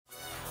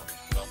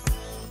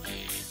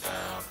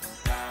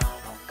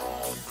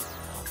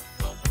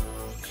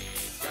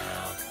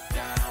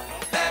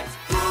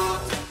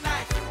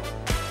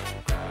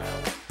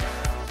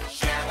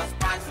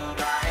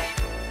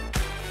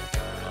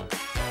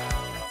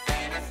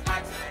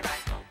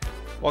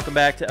Welcome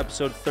back to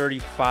episode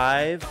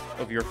 35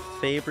 of your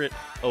favorite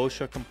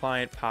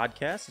OSHA-compliant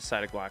podcast, the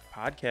Side of Guac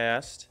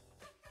podcast.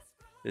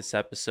 This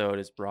episode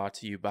is brought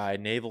to you by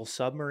Naval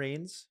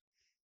Submarines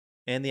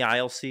and the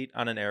aisle seat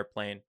on an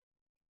airplane.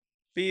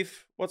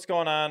 Beef, what's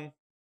going on?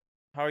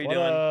 How are you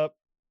doing? Up?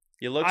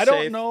 You look I safe.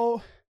 don't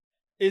know.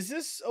 Is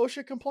this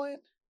OSHA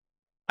compliant?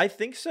 I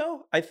think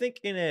so. I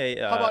think in a...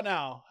 How about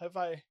now? Have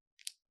I...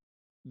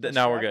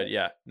 now we're good,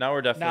 yeah. Now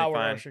we're definitely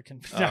fine.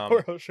 Now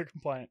we're OSHA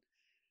compliant.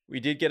 We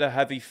did get a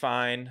heavy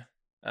fine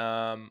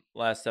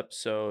last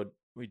episode.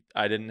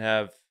 I didn't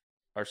have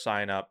our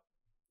sign up.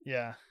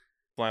 Yeah.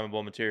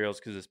 Flammable materials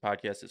because this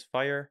podcast is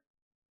fire.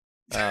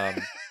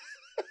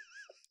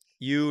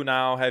 You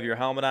now have your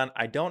helmet on.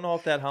 I don't know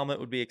if that helmet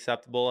would be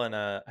acceptable in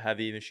a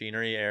heavy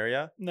machinery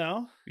area.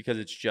 No. Because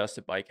it's just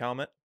a bike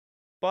helmet.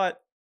 But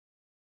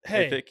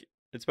hey,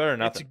 it's better than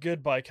nothing. It's a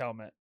good bike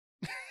helmet.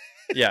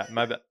 Yeah,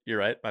 my bad. You're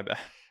right. My bad.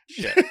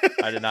 Shit.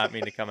 I did not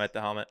mean to come at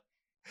the helmet.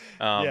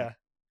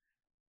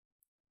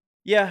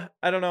 Yeah,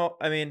 I don't know.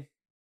 I mean,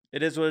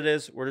 it is what it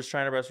is. We're just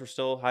trying our best. We're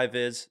still high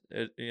vis.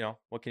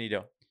 What can you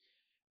do?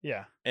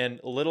 Yeah. And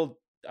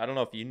I don't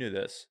know if you knew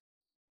this,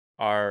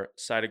 our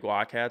Side of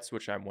Guac hats,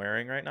 which I'm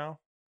wearing right now,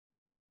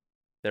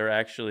 they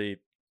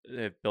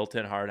have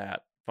built-in hard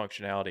hat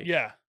functionality.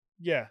 Yeah.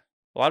 Yeah.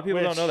 A lot of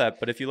people don't know that,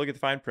 but if you look at the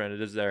fine print,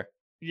 it is there.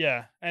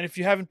 Yeah. And if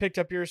you haven't picked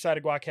up your Side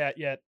of Guac hat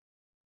yet,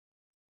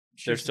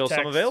 there's still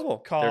some available.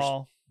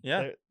 Call.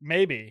 Yeah.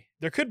 Maybe.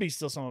 There could be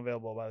still some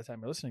available by the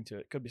time you're listening to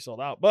it. Could be sold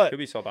out. But could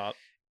be sold out.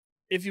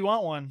 If you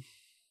want one,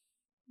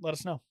 let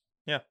us know.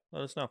 Yeah,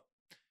 let us know.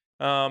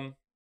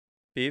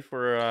 Beef,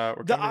 we're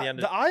coming to the end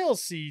of the aisle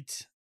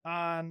seat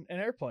on an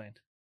airplane.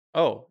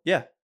 Oh,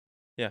 yeah.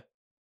 Yeah.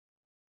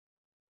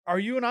 Are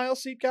you an aisle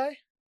seat guy?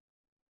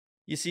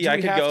 You see, I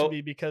could go to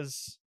be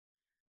because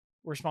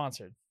we're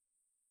sponsored.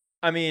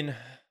 I mean,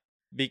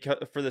 because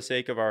for the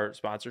sake of our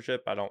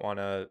sponsorship, I don't want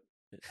to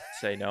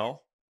say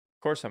no.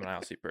 Of course, I'm an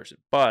aisle seat person,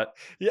 but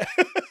yeah,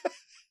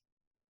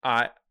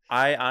 I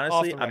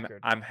honestly,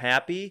 I'm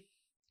happy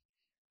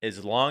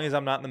as long as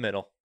I'm not in the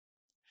middle.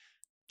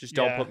 Just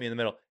don't put me in the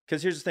middle.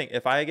 Because here's the thing: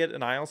 if I get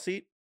an aisle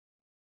seat,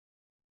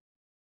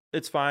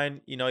 it's fine.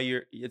 You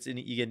get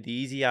the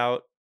easy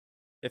out.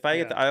 If I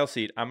get the aisle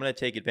seat, I'm gonna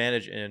take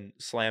advantage and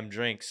slam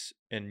drinks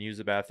and use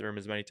the bathroom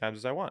as many times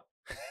as I want.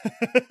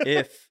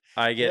 If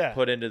I get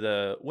put into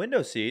the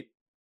window seat,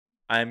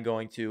 I'm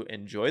going to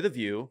enjoy the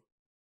view,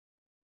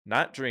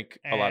 not drink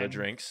a lot of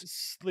drinks,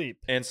 sleep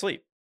and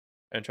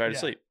try to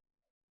sleep.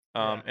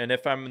 And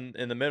if I'm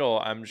in the middle,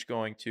 I'm just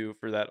going to,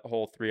 for that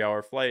whole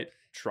 3-hour flight,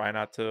 try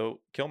not to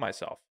kill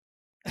myself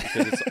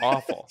because it's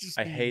awful.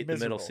 I hate the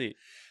middle seat.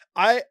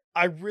 I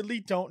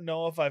really don't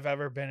know if I've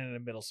ever been in a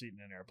middle seat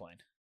in an airplane.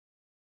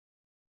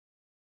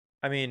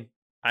 I mean,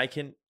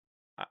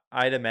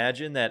 I'd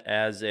imagine that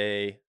as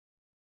a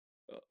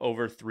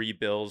over 3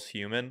 bills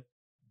human,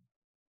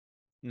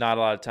 not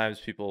a lot of times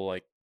people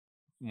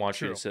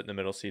want you to sit in the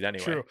middle seat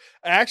anyway. True.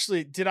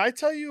 Actually, did I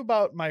tell you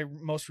about my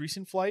most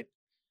recent flight?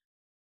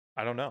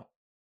 I don't know.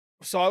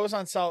 So I was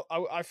on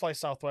I fly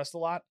Southwest a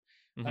lot,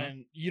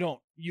 and you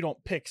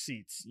don't pick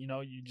seats. You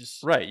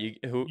just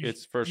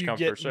it's first come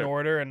first serve. In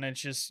order, and then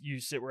you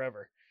sit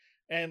wherever.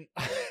 And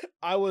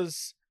I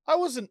was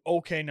an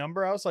okay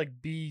number. I was like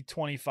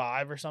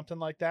B25 or something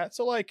like that.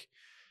 So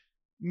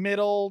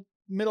middle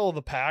of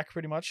the pack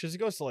pretty much, because it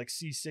goes to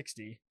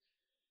C60.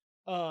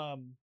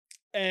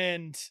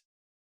 And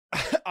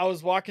I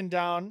was walking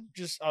down,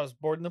 I was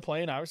boarding the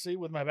plane, obviously,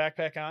 with my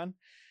backpack on,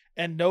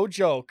 and no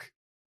joke,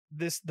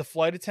 the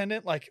flight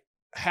attendant,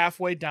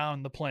 halfway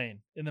down the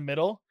plane in the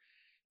middle,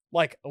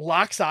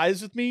 locks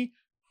eyes with me,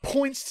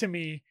 points to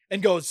me,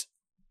 and goes,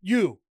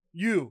 you,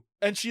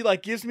 and she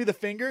gives me the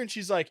finger, and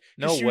she's like,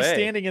 no she way. was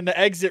standing in the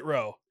exit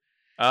row,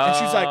 and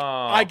she's like,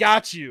 I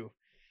got you,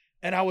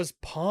 and I was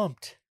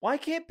pumped. Why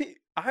can't be?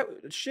 I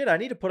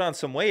need to put on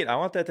some weight. I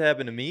want that to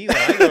happen to me when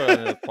I go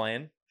on the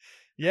plane.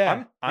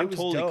 Yeah, I'm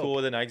totally cool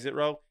with an exit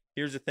row.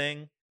 Here's the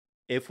thing: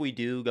 if we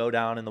do go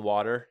down in the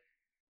water,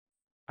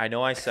 I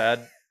know I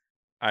said,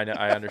 I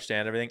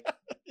understand everything.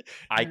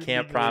 I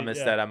can't promise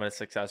that I'm going to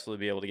successfully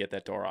be able to get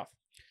that door off.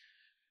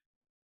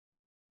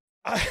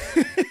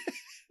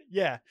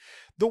 Yeah,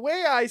 the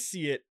way I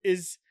see it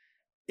is,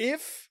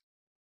 if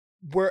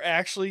we're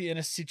actually in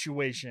a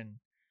situation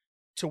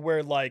to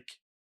where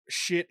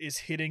shit is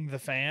hitting the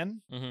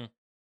fan. Mm-hmm.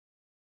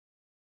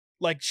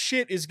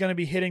 Shit is going to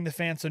be hitting the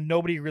fan, so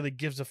nobody really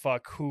gives a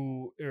fuck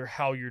who or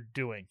how you're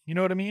doing. You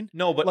know what I mean?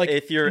 No, but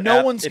if you're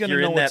one's going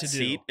to know what to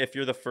seat, do. if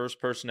you're the first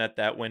person at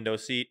that window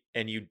seat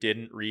and you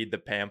didn't read the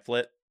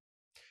pamphlet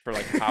for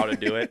how to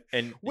do it,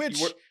 and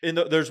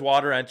there's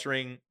water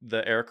entering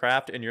the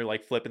aircraft, and you're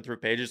flipping through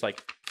pages,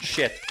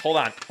 shit. Hold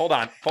on.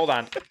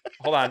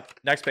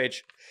 Next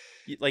page.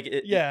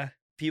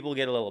 People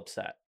get a little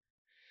upset.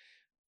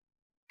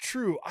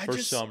 True. For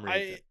some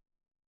reason.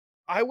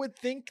 I would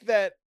think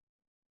that,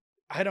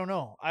 I don't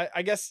know.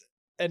 I guess,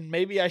 and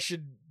maybe I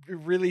should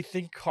really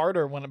think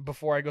harder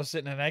before I go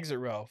sit in an exit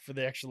row for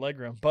the extra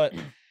legroom. But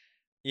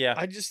yeah,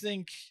 I just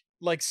think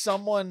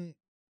someone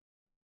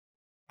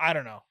I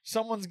don't know.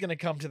 Someone's gonna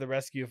come to the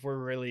rescue if we're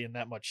really in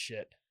that much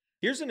shit.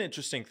 Here's an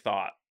interesting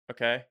thought.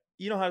 Okay,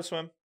 you know how to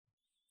swim?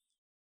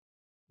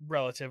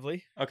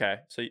 Relatively. Okay,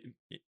 so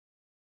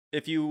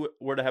if you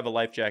were to have a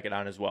life jacket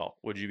on as well,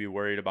 would you be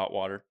worried about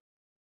water?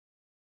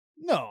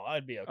 No,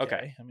 I'd be okay.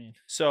 Okay. I mean,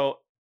 so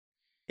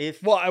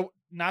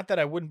not that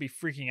I wouldn't be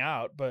freaking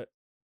out, but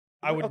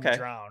I wouldn't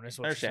drown. Is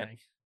what you're saying.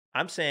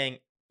 I'm saying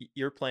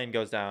your plane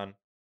goes down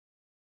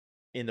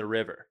in the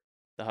river,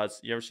 the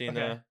Hudson. You ever seen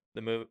the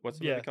movie? What's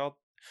the movie called?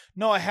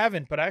 No, I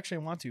haven't, but I actually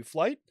want to.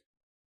 Flight?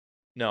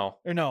 No.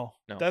 Or no?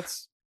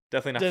 That's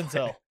definitely not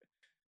Denzel.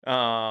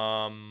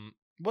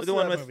 What's the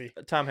one with movie?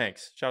 Tom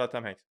Hanks? Shout out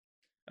Tom Hanks.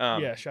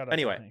 Shout out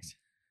anyway, Tom Hanks.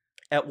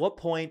 At what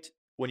point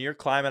when you're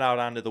climbing out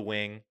onto the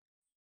wing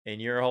and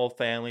your whole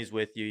family's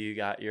with you, you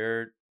got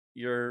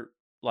your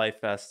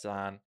life vests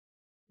on.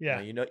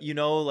 Yeah. You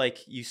know, like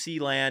you see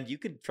land, you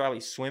could probably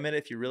swim it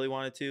if you really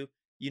wanted to.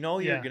 You know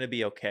you're gonna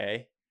be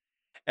okay.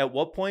 At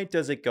what point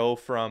does it go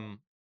from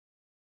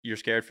you're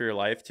scared for your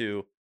life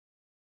to,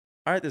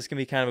 all right, this can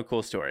be kind of a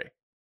cool story?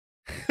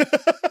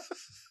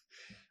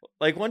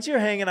 Like once you're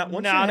hanging out,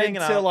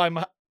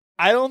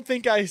 I don't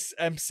think I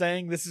am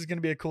saying this is going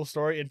to be a cool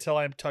story until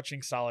I'm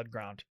touching solid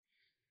ground.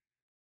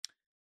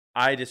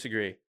 I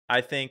disagree.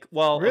 I think,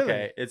 well, really?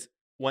 Okay, it's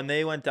when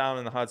they went down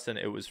in the Hudson,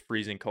 it was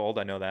freezing cold.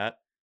 I know that.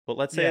 But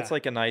let's say it's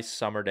like a nice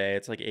summer day.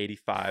 It's like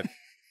 85.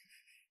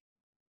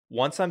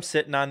 Once I'm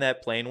sitting on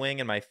that plane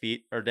wing and my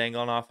feet are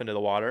dangling off into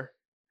the water,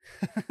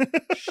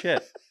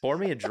 shit, pour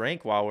me a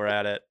drink while we're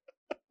at it.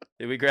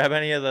 Did we grab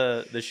any of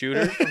the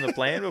shooters from the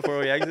plane before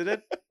we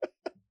exited?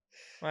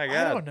 My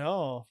God. I don't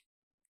know.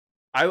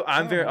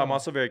 I'm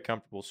also very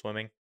comfortable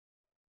swimming.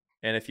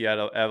 And if you have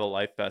a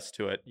life vest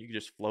to it, you can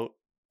just float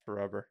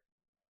forever.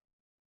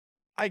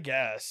 I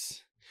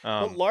guess.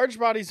 But large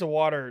bodies of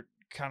water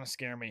kind of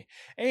scare me.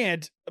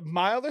 And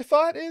my other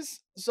thought is,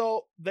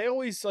 so they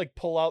always like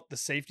pull out the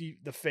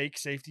fake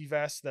safety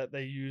vest that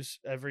they use.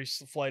 Every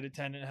flight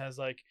attendant has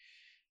like,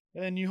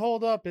 and you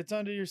hold up, it's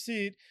under your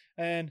seat,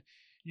 and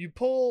you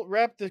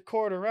wrap the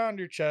cord around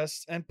your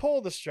chest and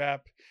pull the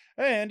strap.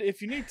 And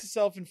if you need to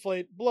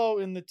self-inflate, blow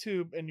in the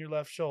tube in your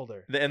left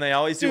shoulder. And they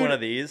always do one of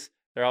these.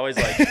 They're always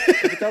like,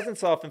 if it doesn't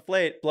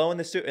self-inflate, blow in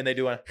the tube. And they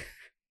do one.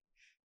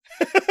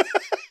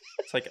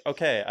 It's like,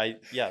 okay, I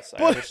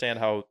understand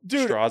how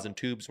straws and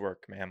tubes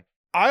work, ma'am.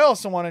 I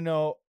also want to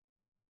know,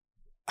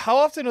 how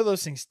often are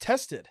those things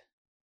tested?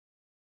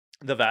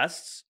 The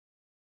vests?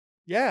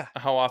 Yeah.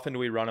 How often do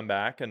we run them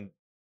back and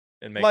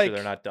make sure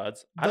they're not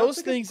duds?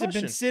 Those things have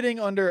been sitting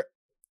under.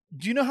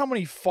 Do you know how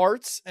many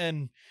farts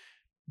and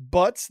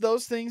butts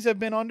those things have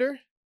been under?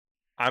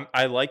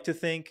 I like to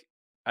think.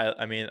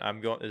 I mean,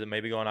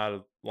 maybe going out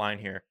of line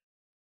here,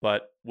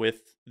 but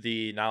with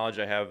the knowledge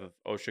I have of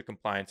OSHA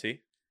compliancy,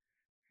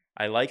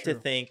 I like to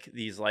think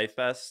these life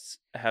vests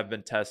have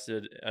been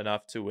tested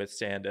enough to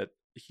withstand a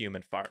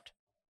human fart.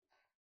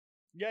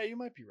 Yeah, you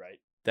might be right.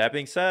 That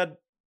being said,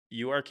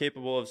 you are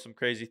capable of some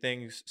crazy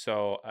things.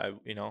 So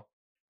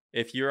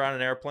if you're on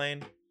an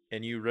airplane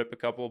and you rip a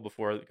couple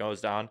before it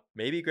goes down,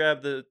 maybe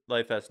grab the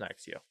life vest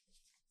next to you.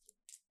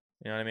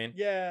 You know what I mean?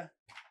 Yeah.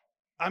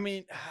 I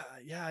mean,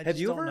 yeah. Have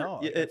you ever? Know.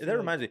 That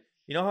reminds me.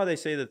 You know how they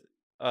say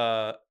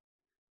that?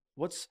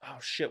 What's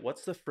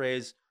the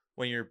phrase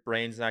when your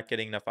brain's not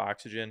getting enough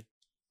oxygen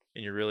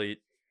and you're really?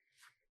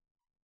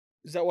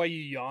 Is that why you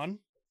yawn?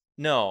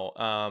 No.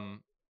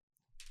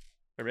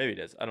 Or maybe it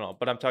is. I don't know.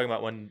 But I'm talking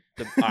about when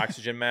the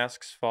oxygen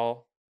masks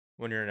fall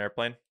when you're in an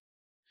airplane.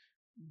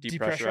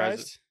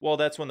 Depressurized? Well,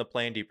 that's when the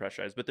plane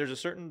depressurized. But there's a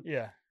certain.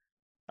 Yeah.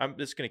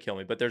 This is going to kill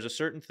me. But there's a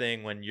certain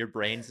thing when your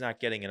brain's not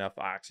getting enough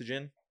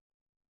oxygen,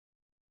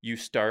 you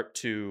start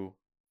to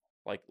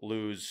like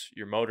lose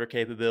your motor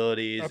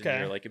capabilities and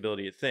your like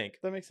ability to think.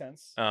 That makes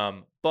sense.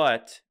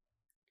 But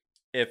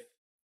if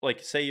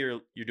like say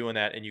you're doing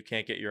that and you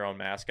can't get your own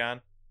mask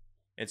on,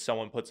 and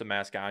someone puts a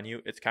mask on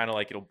you, it's kind of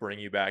like it'll bring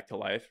you back to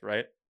life,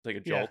 right? It's like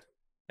a jolt.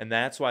 And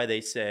that's why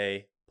they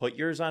say put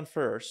yours on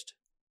first,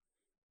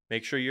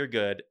 make sure you're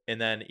good, and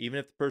then even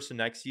if the person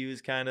next to you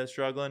is kind of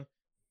struggling,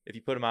 if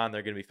you put them on,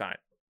 they're going to be fine.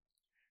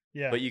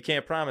 Yeah. But you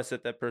can't promise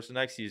that person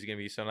next to you is going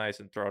to be so nice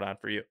and throw it on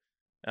for you.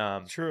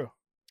 True.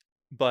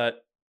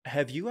 But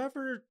have you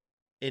ever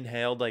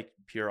inhaled like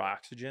pure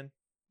oxygen?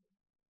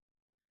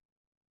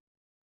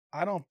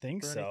 I don't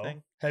think so.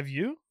 Anything? Have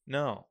you?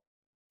 No.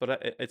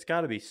 But it's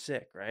got to be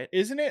sick, right?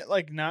 Isn't it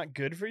like not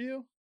good for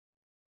you?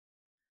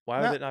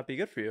 Why would it not be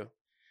good for you?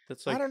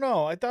 That's like I don't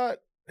know. I thought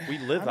we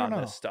live on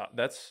this stuff.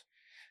 That's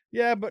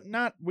but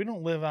we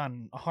don't live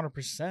on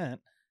 100%.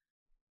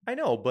 I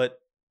know, but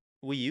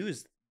we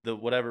use the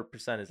whatever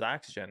percent is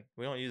oxygen.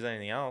 We don't use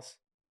anything else.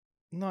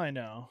 No, I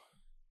know.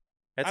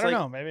 It's I don't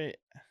know. Maybe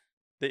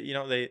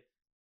they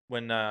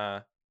when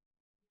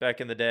back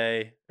in the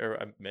day, or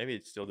maybe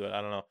they still do it.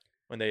 I don't know.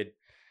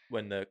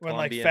 When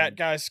like fat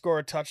guys score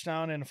a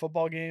touchdown in a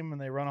football game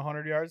and they run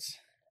 100 yards.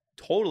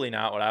 Totally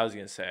not what I was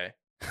gonna say.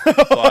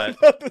 But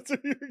that's where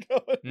you were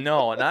going.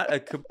 No,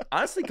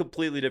 honestly,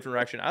 completely different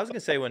direction. I was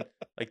gonna say when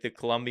like the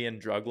Colombian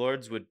drug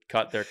lords would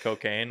cut their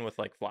cocaine with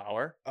like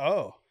flour.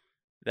 Oh,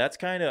 That's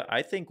kind of,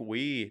 I think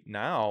we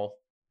now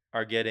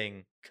are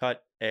getting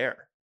cut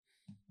air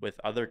with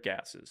other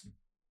gases.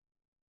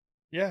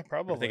 Yeah,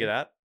 probably. Think of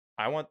that.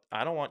 I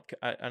don't want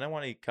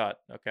any cut.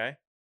 Okay,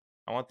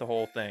 I want the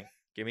whole thing.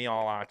 Give me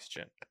all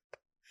oxygen.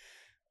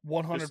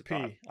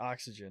 100p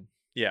oxygen.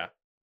 Yeah.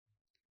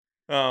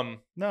 No,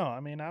 I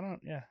mean, I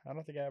don't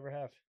think I ever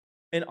have.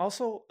 And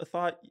also a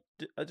thought,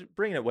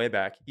 bringing it way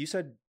back, you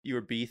said you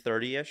were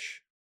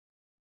B30-ish.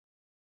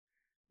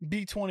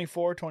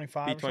 B24,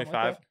 25. B25.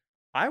 Like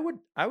I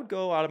would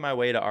go out of my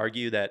way to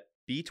argue that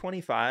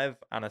B25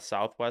 on a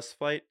Southwest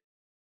flight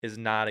is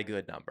not a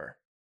good number.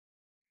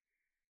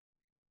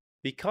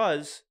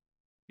 Because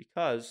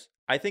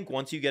I think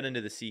once you get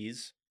into the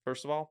C's,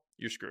 first of all,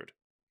 you're screwed.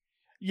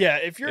 Yeah,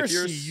 if you're a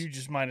C, you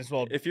just might as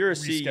well. If you're a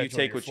C, you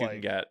take what you can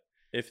get.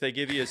 If they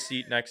give you a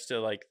seat next to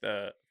like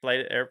the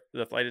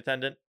flight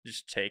attendant,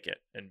 just take it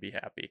and be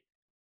happy.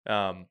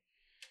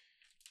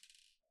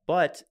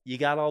 But you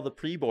got all the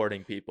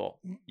pre-boarding people.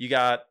 You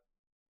got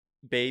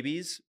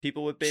babies,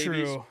 people with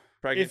babies, True.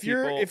 pregnant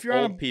people, if you're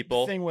old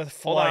people. Thing with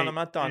flight, hold on, I'm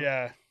not done.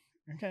 Yeah.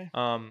 Okay.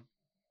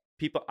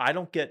 People, I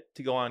don't get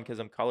to go on because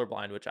I'm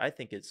colorblind, which I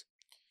think is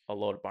a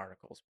load of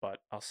barnacles, but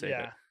I'll save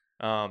it.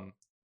 And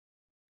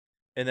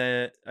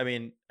then, I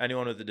mean,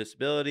 anyone with a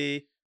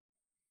disability,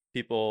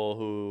 people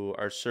who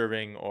are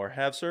serving or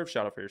have served,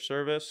 shout out for your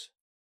service.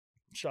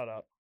 Shut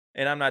up.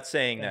 And I'm not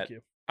saying that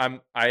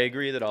I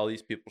agree that all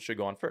these people should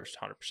go on first,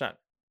 100%.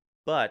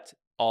 But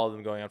all of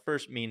them going on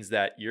first means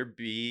that your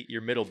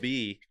middle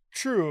B.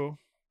 True.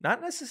 Not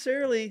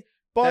necessarily.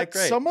 But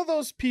some of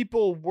those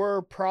people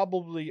were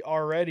probably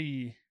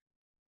already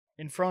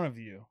in front of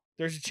you.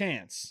 There's a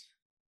chance.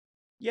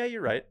 Yeah,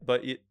 you're right.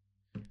 But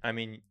I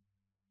mean,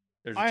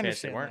 there's a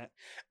chance they weren't.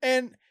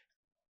 That.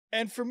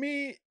 And for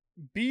me,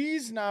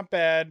 B's not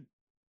bad.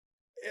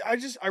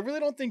 I really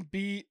don't think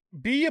B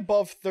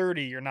above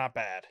 30, you're not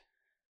bad.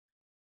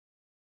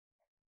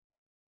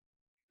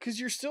 Because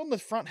you're still in the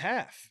front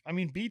half. I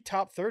mean, B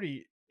top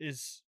 30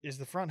 is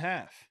the front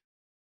half.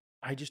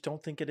 I just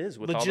don't think it is.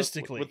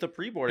 Logistically. With the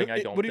pre-boarding,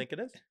 I don't think it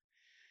is.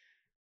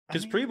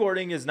 Because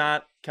pre-boarding does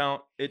not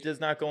count. It does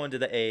not go into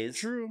the A's.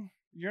 True.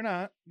 You're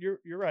not. You're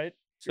right.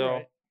 You're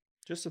right.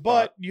 Just a but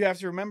thought. You have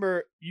to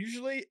remember,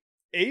 usually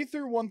A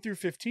through 1 through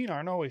 15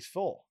 aren't always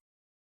full.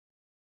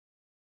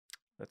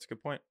 That's a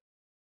good point.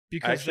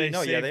 Because they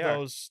save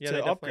those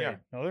to upgrade.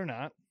 No, they're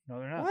not.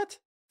 What?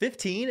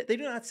 15? They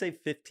do not save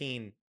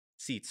 15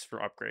 seats for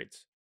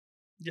upgrades.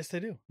 Yes, they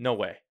do. No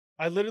way.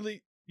 I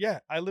literally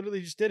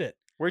just did it.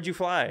 Where'd you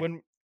fly?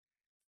 When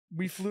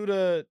we flew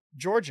to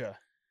Georgia.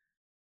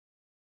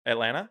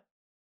 Atlanta?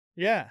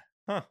 Yeah.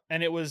 Huh.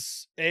 And it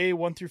was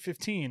A1 through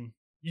 15.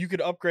 You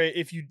could upgrade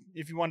if you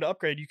wanted to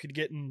upgrade, you could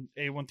get in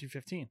A1 through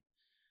 15.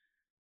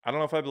 I don't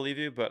know if I believe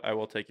you, but I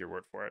will take your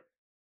word for it.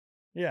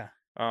 Yeah.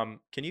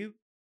 Can you?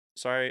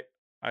 Sorry,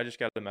 I just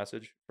got the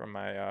message from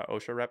my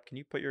OSHA rep. Can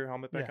you put your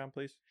helmet back on,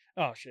 please?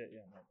 Oh shit!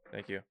 Yeah.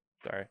 Thank you.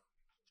 Sorry.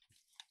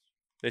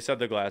 They said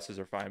the glasses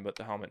are fine, but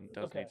the helmet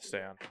does need to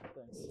stay on.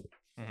 Thanks.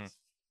 Mm-hmm.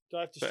 Do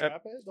I have to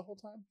strap it the whole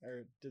time,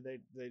 or did they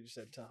just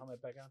said to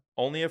helmet back on?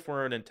 Only if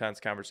we're in an intense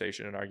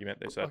conversation and argument.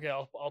 They said. Okay,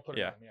 I'll put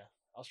it on. Yeah,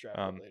 I'll strap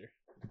it later.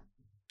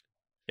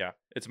 Yeah,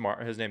 it's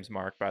Mark. His name's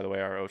Mark, by the way,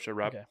 our OSHA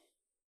rep. Okay.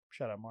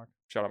 Shout out, Mark.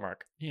 Shout out,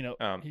 Mark. You know,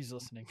 he's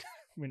listening.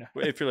 We know.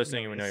 If you're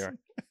listening, we know you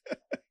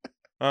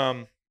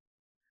are.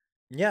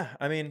 Yeah,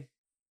 I mean,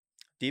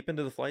 deep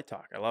into the flight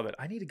talk. I love it.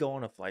 I need to go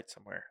on a flight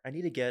somewhere. I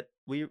need to get.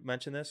 We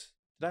mentioned this.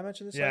 Did I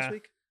mention this last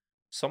week?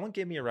 Someone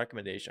gave me a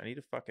recommendation. I need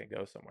to fucking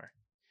go somewhere.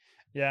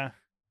 Yeah,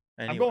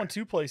 anywhere. I'm going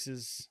 2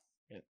 places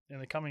in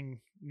the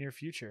coming near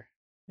future.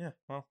 Yeah,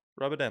 well,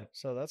 rub it in.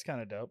 So that's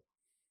kind of dope.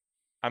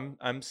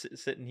 I'm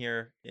sitting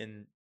here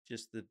in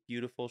just the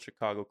beautiful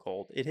Chicago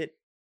cold. It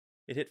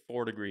hit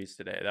 4 degrees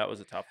today. That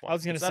was a tough one. I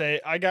was gonna say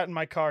I got in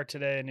my car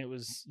today and it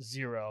was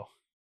 0.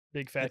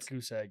 Big fat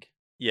goose egg.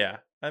 Yeah,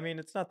 I mean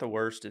it's not the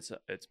worst it's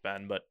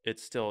been, but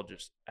it's still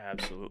just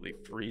absolutely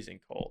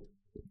freezing cold.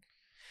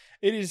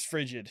 It is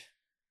frigid.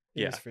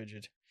 It is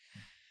frigid.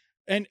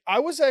 And I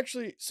was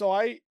actually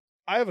I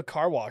have a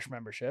car wash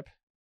membership,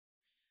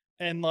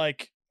 and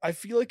like I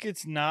feel like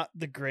it's not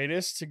the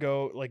greatest to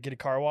go like get a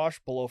car wash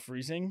below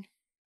freezing,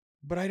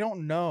 but I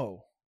don't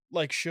know.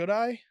 Like, should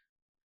I?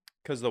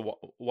 Because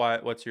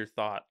what's your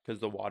thought? Because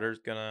the water's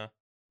gonna.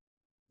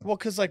 Well,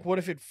 because like, what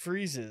if it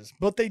freezes?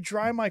 But they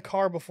dry my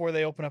car before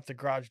they open up the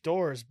garage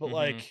doors. But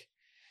like,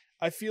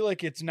 I feel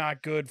like it's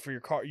not good for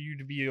your car. You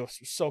to be a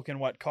soaking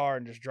wet car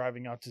and just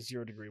driving out to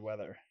 0 degree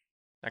weather.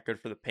 Not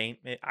good for the paint.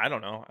 I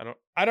don't know.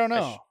 I don't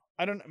know.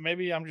 I don't.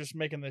 Maybe I'm just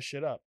making this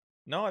shit up.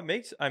 No, it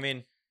makes. I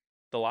mean,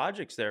 the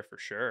logic's there for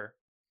sure.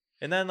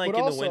 And then like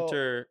the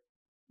winter.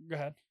 Go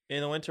ahead.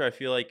 In the winter, I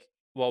feel like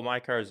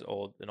my car is an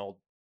old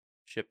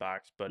shit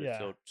box, but it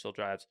still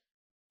drives.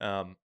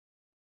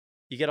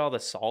 You get all the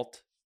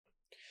salt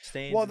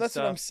stains. Well, that's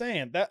what I'm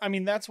saying.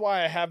 That's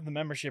why I have the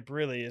membership.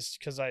 Really, is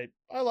because I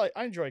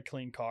enjoy a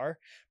clean car,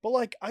 but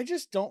like I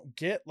just don't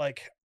get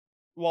like.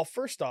 Well,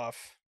 first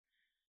off,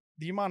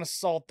 the amount of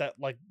salt that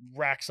like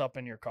racks up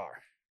in your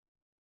car.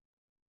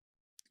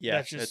 Yeah,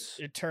 That's just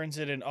it turns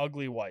it an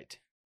ugly white.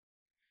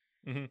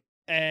 Mm-hmm.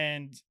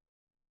 And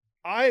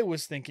I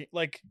was thinking,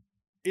 like,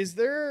 is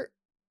there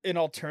an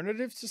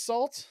alternative to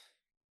salt?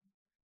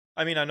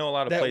 I mean, I know a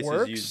lot of places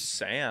works? use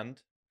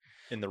sand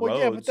in the Well,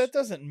 roads. yeah, but that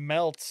doesn't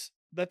melt.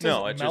 That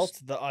doesn't melt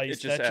the ice.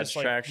 It just that adds just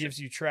like traction. gives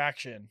you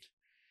traction.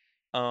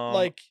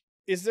 Like,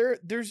 is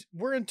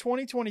we're in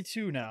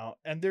 2022 now,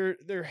 and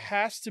there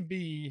has to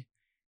be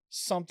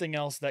something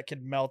else that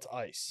could melt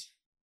ice.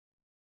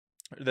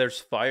 There's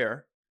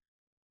fire.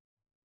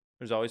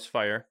 There's always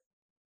fire.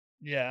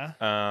 Yeah.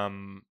 I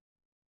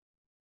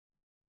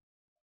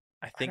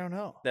think I don't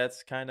know.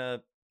 That's kind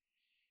of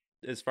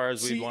as far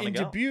as we'd want to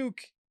go.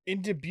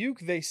 In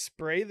Dubuque, they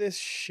spray this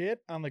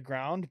shit on the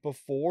ground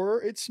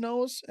before it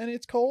snows and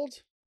it's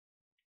cold.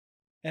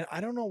 And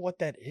I don't know what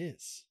that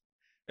is.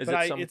 Is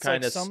it some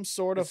kind of some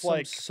sort of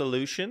like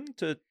solution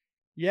to?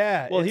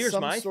 Yeah. Well, here's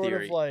my sort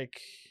theory. Of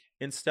like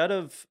instead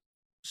of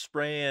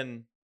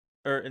sprinkling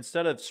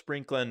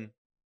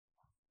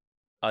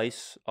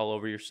ice all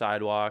over your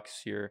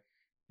sidewalks, your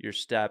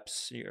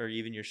steps, or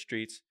even your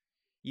streets,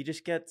 you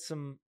just get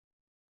some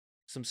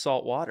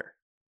salt water.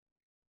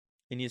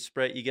 And you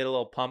spray. You get a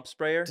little pump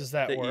sprayer. Does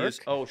that work?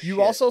 Oh, shit.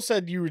 You also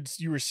said you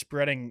were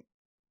spreading.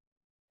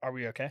 Are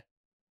we okay?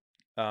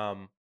 We're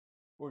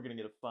gonna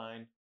get a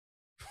fine.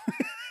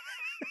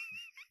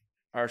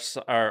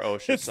 Our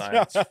ocean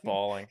sign's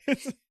falling.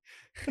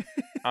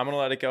 I'm gonna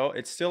let it go.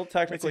 It's still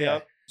technically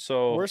up,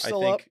 so we're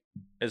still I think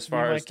up. As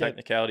far as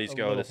technicalities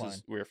go,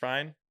 we're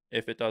fine.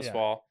 If it does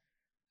fall,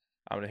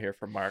 I'm gonna hear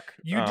from Mark.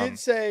 You did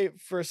say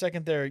for a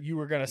second there you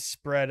were gonna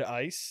spread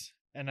ice,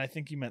 and I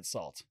think you meant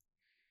salt.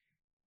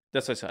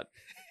 That's what I said.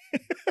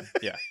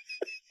 Yeah.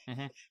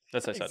 Mm-hmm.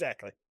 That's what I said.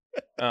 Exactly.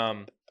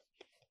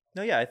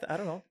 No, yeah, I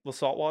don't know. Will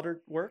salt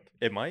water work?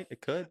 It might. It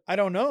could. I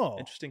don't know.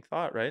 Interesting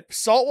thought, right?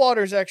 Salt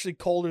water is actually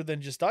colder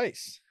than just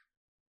ice.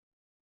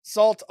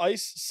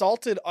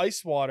 Salted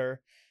ice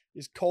water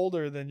is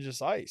colder than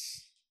just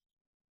ice.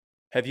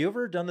 Have you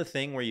ever done the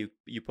thing where you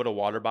put a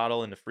water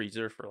bottle in the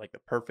freezer for like the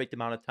perfect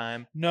amount of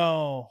time?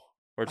 No.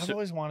 I've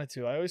always wanted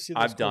to. I always see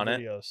those I've done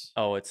videos. It.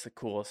 Oh, it's the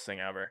coolest thing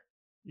ever.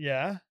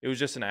 Yeah. It was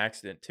just an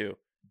accident too.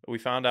 We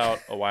found out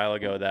a while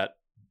ago that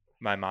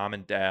my mom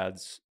and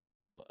dad's,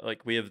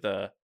 like, we have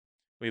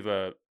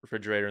a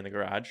refrigerator in the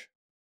garage.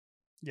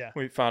 Yeah.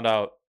 We found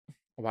out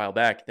a while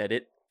back that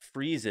it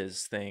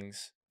freezes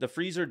things. The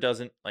freezer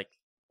doesn't like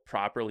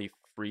properly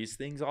freeze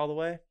things all the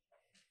way.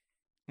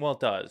 Well, it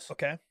does.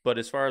 Okay. But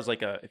as far as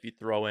like if you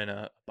throw in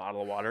a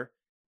bottle of water,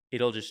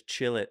 it'll just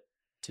chill it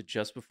to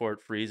just before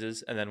it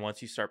freezes. And then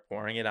once you start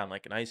pouring it on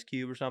like an ice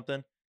cube or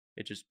something,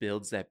 it just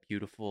builds that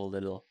beautiful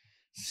little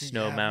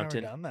snow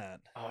mountain. I've never done that.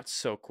 Oh, it's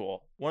so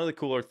cool. One of the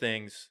cooler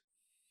things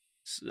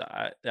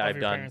I've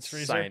done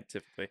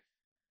scientifically.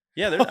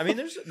 Yeah,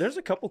 there's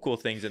a couple cool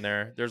things in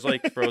there. There's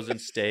like frozen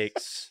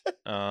steaks,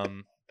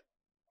 the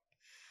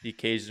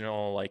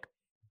occasional like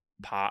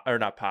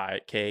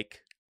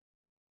cake.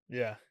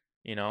 Yeah.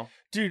 You know?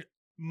 Dude,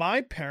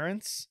 my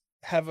parents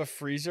have a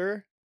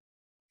freezer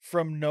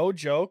from, no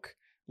joke,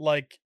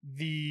 like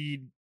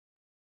the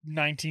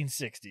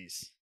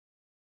 1960s.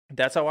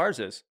 That's how ours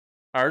is.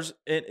 Ours,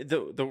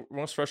 the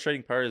most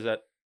frustrating part is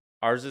that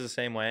ours is the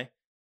same way,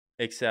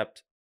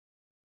 except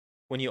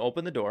when you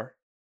open the door,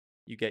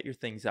 you get your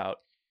things out,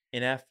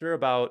 and after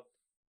about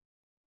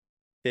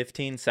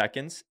 15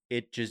 seconds,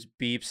 it just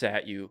beeps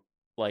at you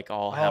like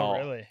all hell. Oh,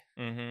 really?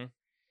 Mm-hmm.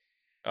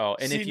 Oh,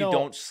 and if you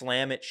don't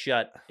slam it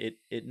shut,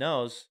 it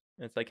knows.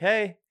 It's like,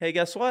 hey,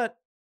 guess what?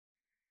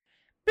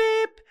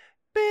 Beep,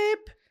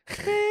 beep,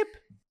 beep.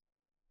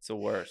 It's the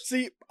worst.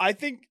 See, I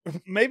think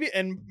maybe,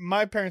 and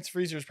my parents'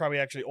 freezer is probably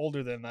actually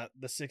older than that,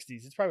 the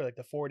 60s. It's probably like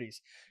the 40s.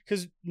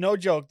 Because, no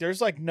joke,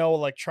 there's like no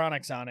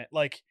electronics on it.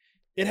 Like,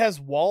 it has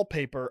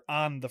wallpaper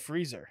on the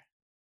freezer.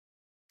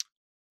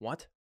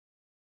 What?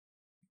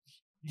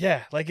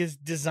 Yeah, like it's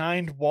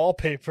designed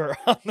wallpaper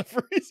on the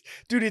freezer.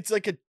 Dude, it's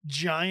like a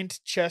giant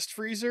chest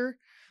freezer.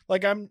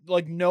 Like, I'm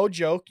like, no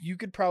joke, you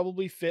could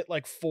probably fit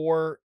like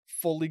 4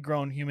 fully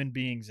grown human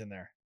beings in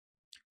there.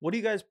 What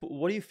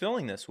are you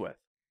filling this with?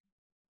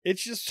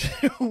 It's just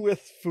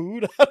with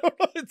food. I don't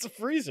know. It's a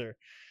freezer.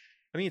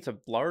 I mean, it's a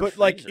large but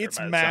freezer, like it's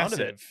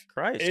massive.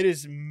 Christ. It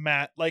is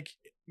like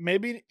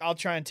maybe I'll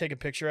try and take a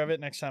picture of it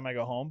next time I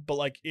go home. But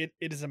like it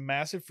is a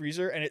massive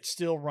freezer and it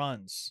still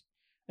runs.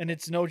 And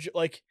it's no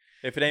like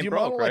if it ain't the broke,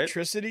 amount of right?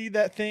 electricity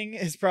that thing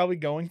is probably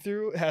going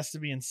through has to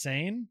be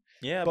insane.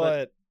 Yeah,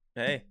 but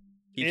hey,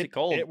 keeps it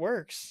cold. It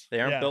works.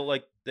 They aren't built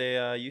like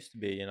they used to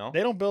be. You know,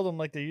 they don't build them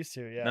like they used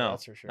to. Yeah, no,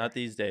 that's for sure. Not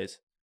these days.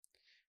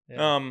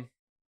 Yeah.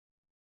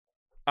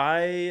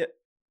 I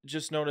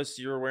just noticed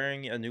you're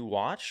wearing a new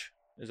watch.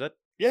 Is that?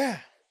 Yeah.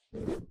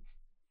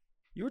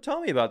 You were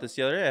telling me about this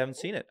the other day. I haven't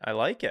seen it. I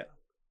like it.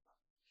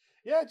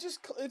 Yeah,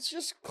 it's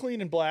just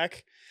clean and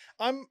black.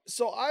 I'm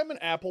an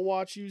Apple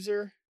Watch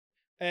user,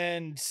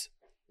 and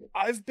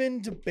I've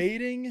been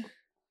debating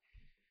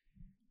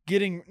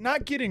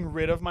not getting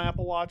rid of my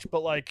Apple Watch,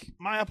 but like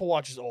my Apple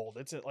Watch is old.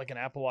 It's like an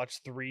Apple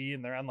Watch 3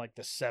 and they're on like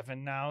the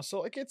 7 now. So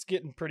like it's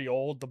getting pretty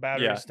old. The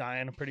battery's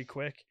dying pretty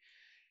quick.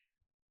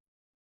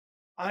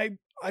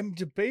 I'm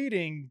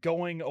debating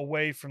going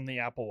away from the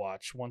Apple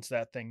Watch once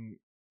that thing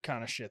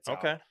kind of shits out.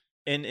 Okay.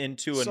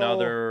 Into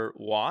another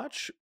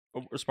watch,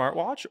 a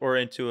smartwatch, or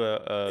into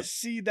a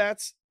see,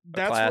 that's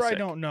where I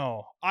don't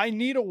know. I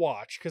need a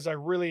watch because I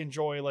really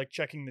enjoy like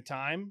checking the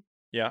time.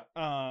 Yeah.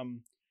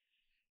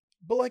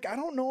 But like I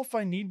don't know if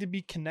I need to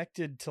be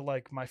connected to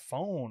like my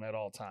phone at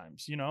all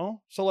times, you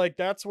know? So like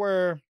that's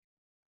where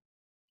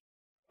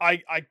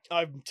I'm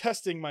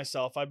testing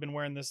myself. I've been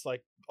wearing this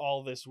like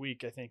all this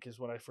week, I think is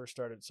when I first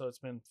started. So it's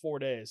been 4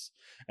 days.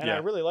 And I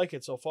really like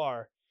it so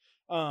far.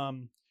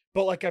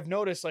 But like I've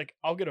noticed like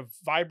I'll get a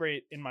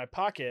vibrate in my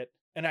pocket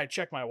and I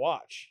check my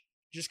watch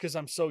just because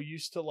I'm so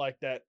used to like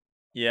that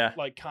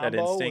like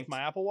combo with my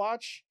Apple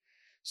Watch.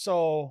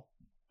 So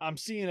I'm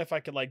seeing if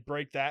I could like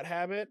break that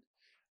habit.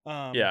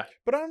 But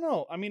I don't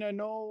know. I mean, I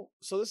know.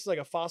 So this is like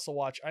a Fossil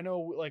watch. I know,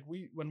 like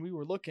when we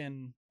were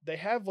looking, they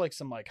have like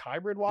some like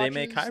hybrid watches.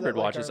 They make hybrid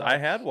watches. I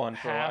had one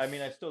for. I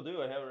mean, I still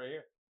do. I have it right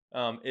here.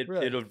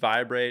 It'll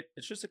vibrate.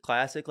 It's just a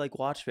classic like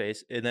watch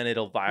face, and then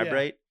it'll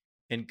vibrate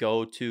and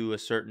go to a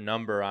certain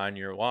number on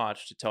your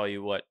watch to tell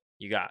you what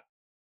you got.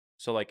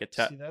 So like that's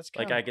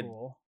like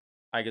cool.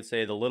 I could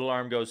say the little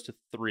arm goes to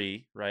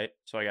 3, right?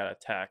 So I got a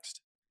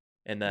text,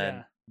 and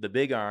then the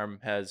big arm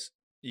has.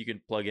 You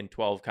can plug in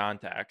 12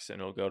 contacts and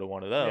it'll go to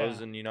one of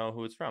those and you know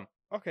who it's from.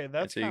 Okay,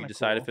 that's so you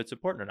decide cool. if it's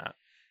important or not.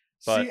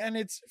 But, see, and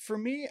it's for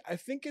me, I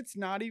think it's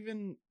not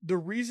even the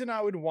reason I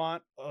would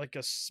want like a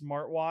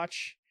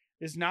smartwatch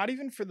is not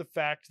even for the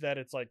fact that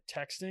it's like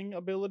texting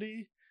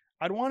ability.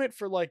 I'd want it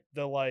for like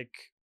the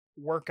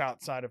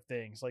workout side of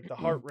things, like the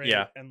heart rate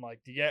and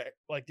like the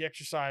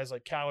exercise,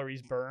 like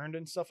calories burned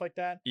and stuff like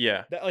that.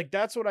 Yeah.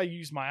 That's what I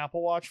use my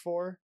Apple Watch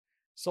for.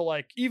 So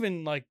like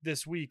even like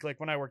this week,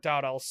 like when I worked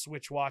out, I'll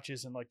switch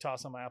watches and like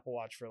toss on my Apple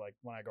Watch for like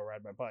when I go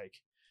ride my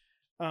bike.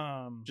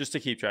 Just to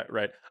keep track,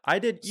 right? I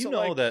did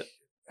that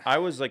I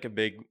was a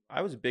big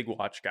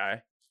watch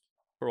guy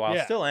for a while.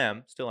 Yeah. Still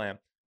am.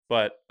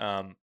 But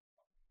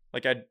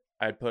like I'd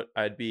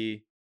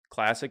be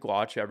classic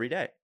watch every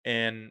day.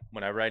 And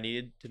whenever I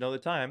needed to know the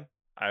time,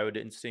 I would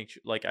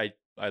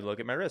I'd look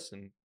at my wrist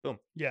and boom.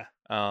 Yeah.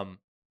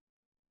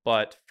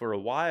 But for a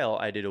while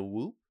I did a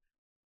Whoop.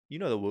 You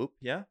know the Whoop,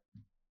 yeah?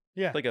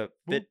 Yeah. It's like a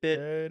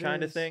Fitbit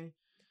kind of thing,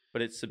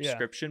 but it's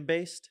subscription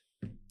based.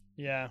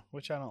 Yeah,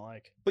 which I don't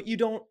like. But you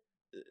don't,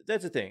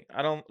 that's the thing.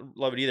 I don't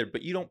love it either,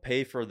 but you don't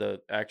pay for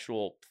the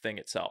actual thing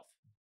itself.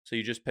 So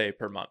you just pay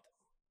per month.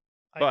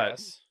 I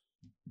was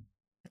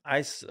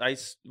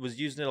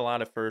using it a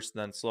lot at first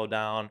and then slowed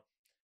down.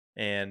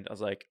 And I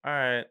was like, all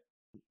right,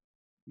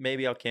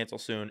 maybe I'll cancel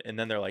soon. And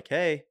then they're like,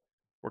 hey,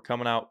 we're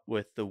coming out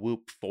with the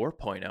Whoop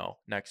 4.0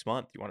 next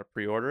month. You want to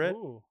pre-order it?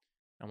 Ooh.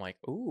 I'm like,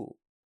 ooh,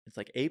 it's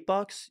like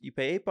 $8. You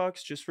pay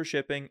 $8 just for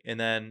shipping, and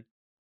then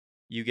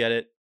you get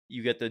it.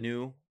 You get the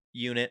new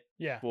unit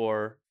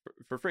for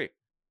free.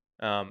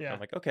 I'm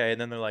like, okay.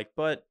 And then they're like,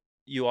 but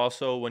you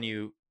also, when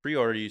you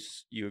pre-order,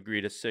 you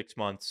agree to 6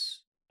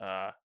 months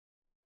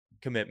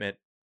commitment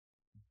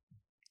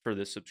for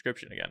this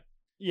subscription again.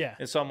 Yeah.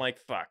 And so I'm like,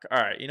 fuck. All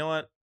right, you know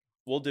what?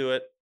 We'll do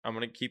it. I'm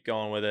gonna keep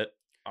going with it.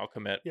 I'll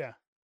commit. Yeah.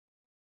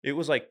 It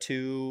was like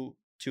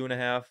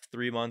 2.5,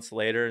 3 months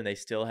later, and they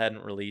still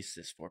hadn't released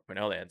this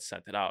 4.0. They hadn't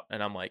sent it out.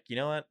 And I'm like, you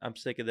know what? I'm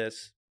sick of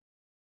this.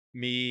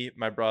 Me,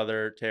 my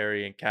brother,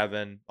 Terry, and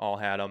Kevin all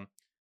had them.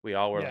 We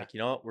all were like, you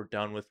know what? We're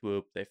done with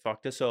Whoop. They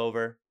fucked us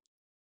over.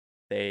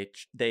 They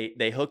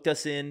hooked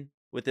us in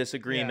with this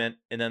agreement,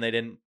 and then they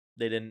didn't.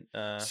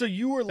 So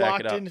you were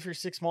locked in for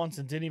 6 months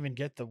and didn't even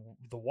get the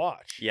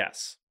watch.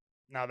 Yes.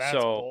 Now that's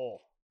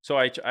bull. So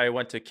I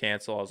went to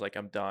cancel. I was like,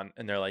 I'm done.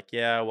 And they're like,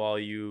 yeah, well,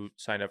 you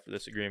signed up for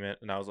this agreement.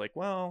 And I was like,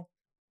 well,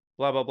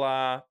 blah, blah,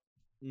 blah.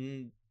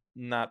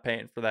 Not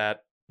paying for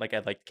that. Like,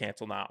 I'd like to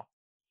cancel now.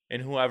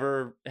 And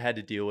whoever had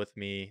to deal with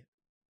me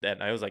that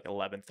night, it was like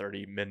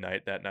 11:30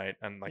 midnight that night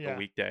on like a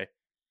weekday.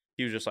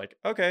 He was just like,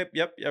 okay,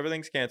 yep,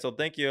 everything's canceled.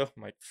 Thank you.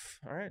 I'm like,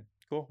 all right,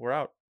 cool. We're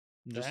out.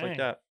 Just like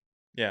that.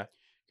 Yeah.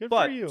 Good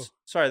for you.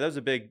 Sorry, that was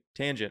a big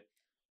tangent.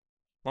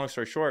 Long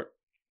story short,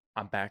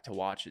 I'm back to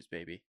watches,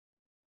 baby.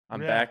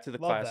 I'm back to the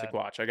classic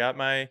watch. I got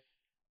my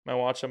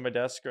watch on my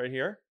desk right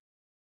here.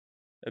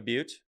 A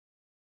beaut.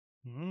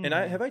 And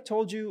have I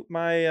told you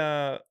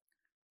my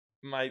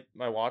my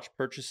watch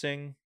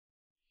purchasing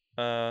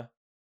I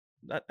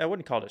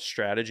wouldn't call it a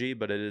strategy,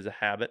 but it is a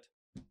habit.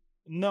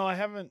 No, I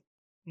haven't.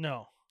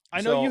 No.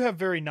 I know you have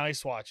very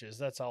nice watches.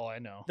 That's all I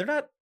know. They're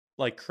not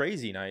like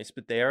crazy nice,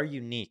 but they are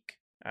unique.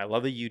 I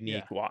love a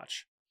unique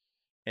watch.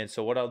 And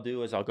so what I'll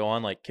do is I'll go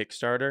on like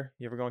Kickstarter.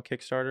 You ever go on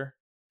Kickstarter?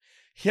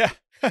 Yeah.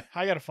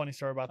 I got a funny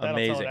story about that.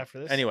 Amazing. I'll tell it after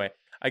this. Anyway,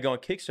 I go on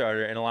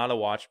Kickstarter, and a lot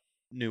of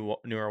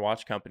newer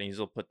watch companies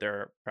will put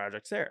their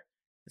projects there.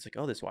 It's like,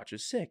 oh, this watch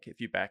is sick. If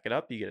you back it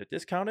up, you get it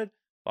discounted,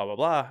 blah, blah,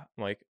 blah.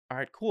 I'm like, all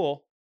right,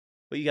 cool.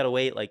 But you got to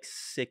wait like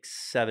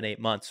 6, 7, 8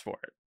 months for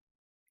it.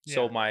 Yeah.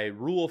 So my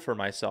rule for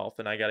myself,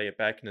 and I got to get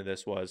back into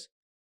this, was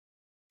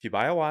if you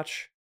buy a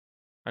watch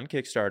on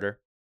Kickstarter,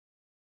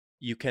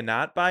 you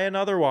cannot buy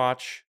another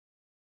watch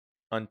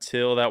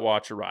until that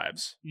watch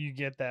arrives. You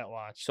get that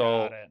watch.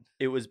 So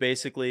it was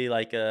basically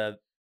like a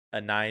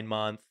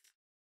 9-month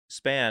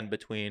span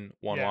between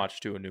one watch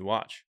to a new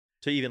watch,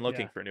 to even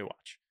looking for a new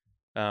watch.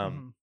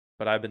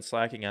 But I've been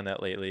slacking on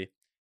that lately,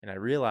 and I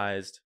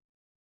realized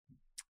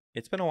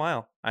it's been a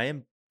while. I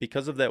am,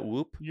 because of that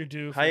Whoop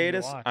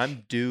hiatus,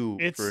 I'm due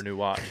for a new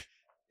watch.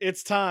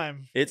 It's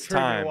time. It's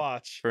time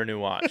for a new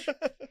watch.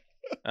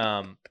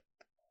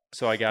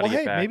 So I got to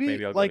get back.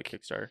 Maybe I'll go to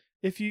Kickstarter.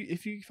 If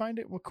you find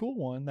it a cool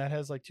one that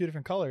has like 2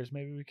 different colors,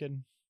 maybe we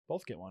can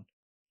both get one.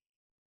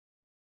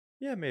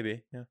 Yeah,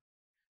 maybe. Yeah.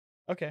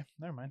 Okay,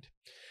 never mind.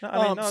 No,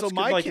 I mean, so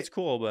it's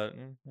cool, but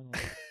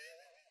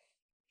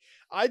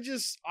I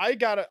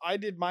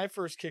did my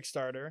first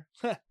Kickstarter.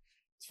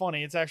 It's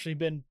funny. It's actually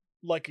been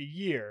like a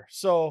year.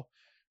 So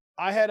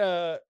I had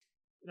a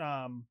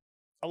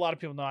lot of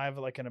people know I have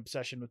like an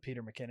obsession with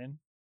Peter McKinnon.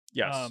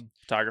 Yes.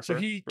 Photographer. So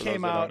he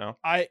came out.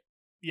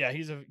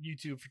 He's a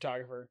YouTube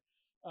photographer.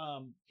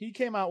 He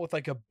came out with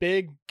like a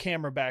big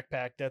camera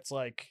backpack that's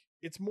like,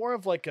 it's more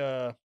of like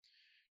a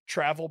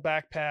travel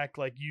backpack,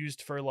 like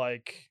used for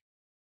like,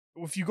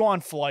 if you go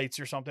on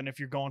flights or something, if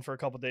you're going for a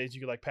couple of days,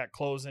 you could like pack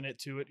clothes in it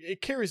too.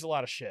 It carries a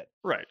lot of shit.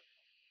 Right.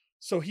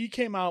 So he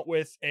came out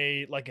with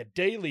a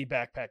daily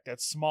backpack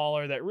that's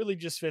smaller, that really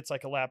just fits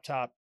like a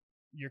laptop,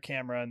 your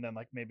camera, and then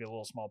like maybe a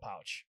little small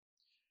pouch.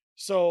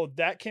 So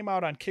that came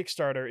out on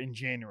Kickstarter in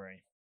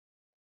January.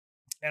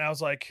 And I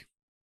was like,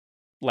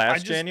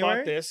 last January?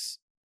 Bought this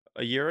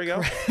a year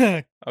ago?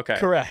 Okay.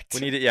 Correct.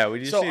 We need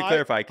to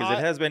clarify, because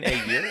it has been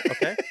a year.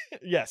 Okay.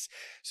 Yes.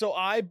 So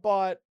I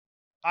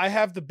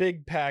have the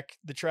big pack,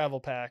 the travel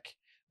pack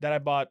that I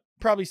bought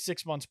probably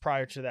 6 months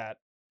prior to that.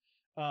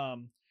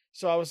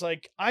 So I was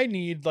like, I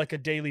need like a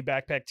daily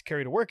backpack to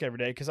carry to work every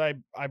day, because I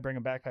bring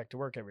a backpack to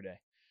work every day.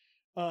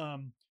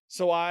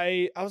 So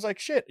I was like,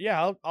 shit,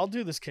 yeah, I'll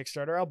do this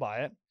Kickstarter. I'll buy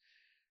it.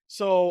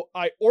 So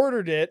I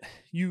ordered it.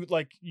 You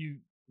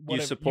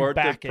support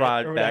the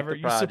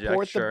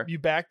project. You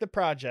back the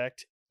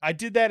project. I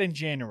did that in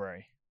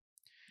January.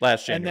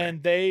 Last January.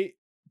 And then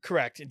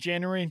in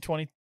January in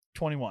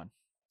 2021.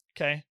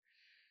 Okay.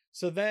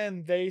 So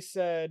then they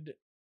said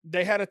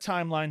they had a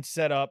timeline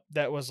set up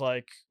that was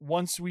like,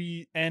 once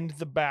we end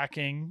the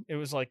backing, it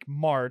was like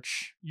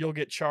March, you'll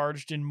get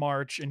charged in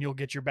March and you'll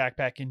get your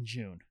backpack in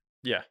June.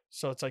 Yeah.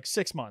 So it's like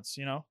 6 months,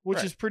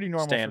 which is pretty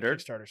normal for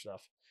Kickstarter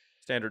stuff.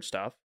 Standard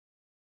stuff.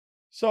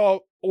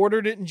 So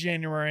ordered it in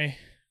January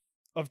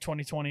of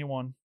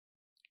 2021.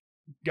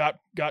 Got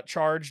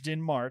charged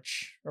in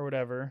March or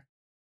whatever.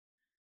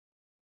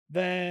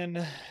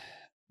 Then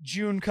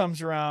June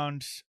comes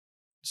around.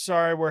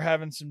 Sorry, we're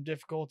having some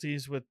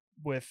difficulties with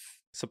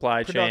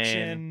supply production.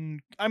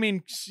 Chain. I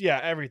mean, yeah,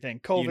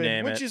 everything.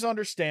 COVID, which is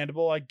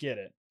understandable. I get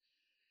it.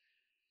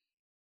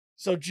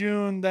 So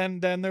June, then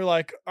they're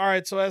like, all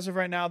right, so as of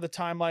right now, the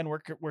timeline,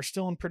 we're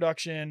still in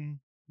production.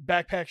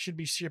 Backpack should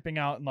be shipping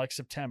out in like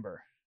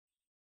September.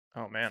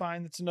 Oh man.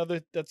 Fine. That's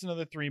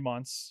another 3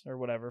 months or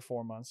whatever,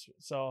 4 months.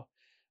 So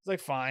it's like,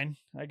 fine,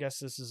 I guess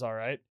this is all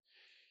right.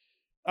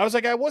 I was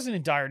like, I wasn't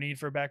in dire need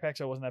for a backpack,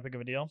 so it wasn't that big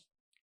of a deal.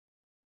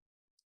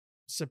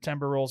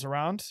 September rolls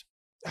around.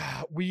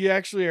 We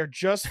actually are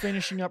just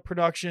finishing up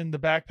production. The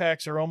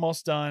backpacks are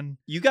almost done.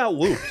 You got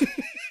whooped.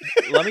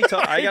 Let me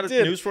tell you, I got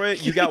news for you.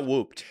 You got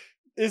whooped.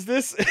 Is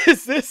this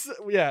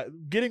yeah,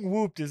 getting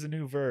whooped is a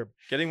new verb.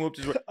 Getting whooped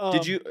is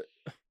did you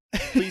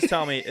please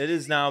tell me it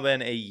has now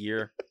been a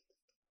year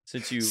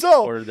since you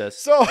ordered this.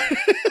 So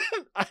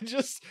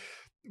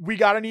we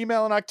got an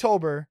email in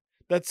October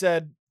that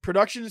said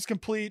production is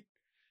complete.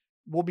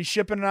 We'll be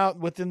shipping it out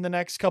within the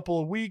next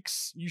couple of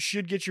weeks. You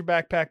should get your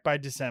backpack by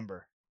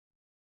December.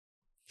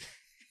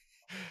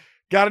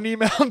 Got an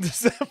email in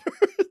December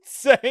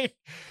saying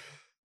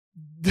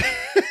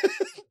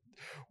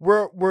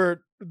we're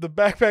the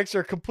backpacks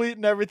are complete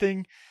and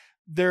everything.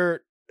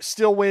 They're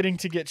still waiting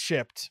to get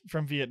shipped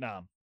from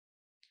Vietnam.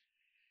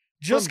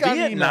 Just got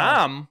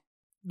Vietnam. Email.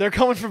 They're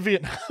coming from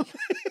Vietnam.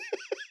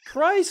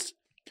 Christ.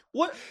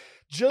 What?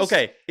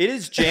 Okay, it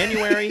is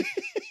January.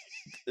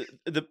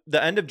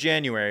 the end of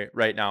January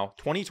right now,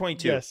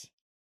 2022. Yes.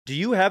 Do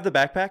you have the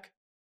backpack?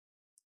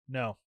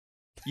 No.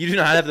 You do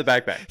not have the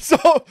backpack.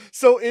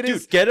 So it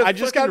is. Dude, get a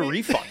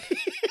refund.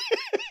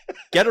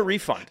 Get a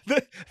refund.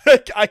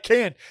 I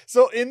can.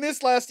 So in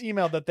this last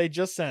email that they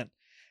just sent,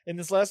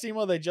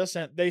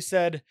 they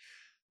said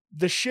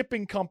the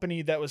shipping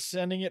company that was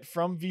sending it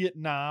from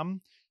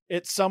Vietnam,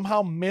 it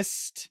somehow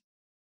misscanned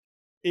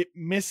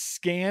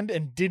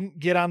and didn't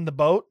get on the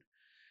boat,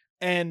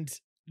 and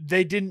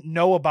they didn't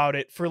know about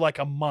it for like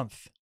a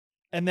month.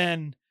 And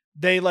then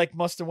they like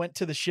must have went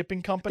to the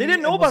shipping company. They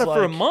didn't know about it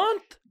for a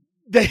month?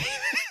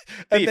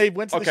 They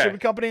went to the shipping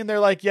company and they're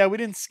like, yeah, we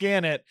didn't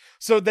scan it.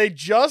 So they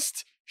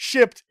just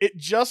shipped it,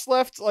 just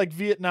left like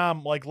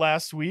Vietnam like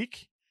last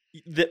week.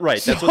 Right.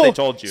 That's what they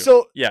told you.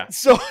 So yeah.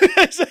 So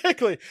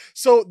exactly.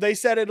 So they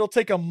said it'll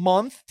take a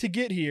month to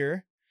get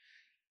here.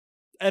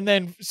 And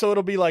then so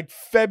it'll be like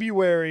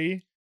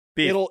February.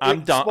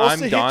 I'm done.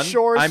 I'm done.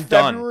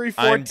 February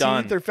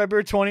 14th or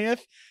February 20th.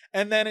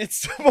 and then it's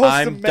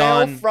supposed to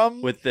mail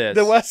from with this.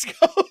 The West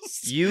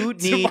Coast. You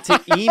need to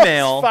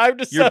email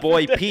your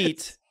boy days.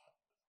 Pete.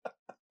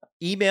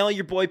 Email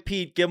your boy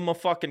Pete. Give him a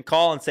fucking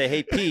call and say,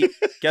 "Hey Pete,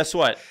 guess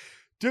what,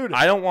 dude?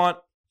 I don't want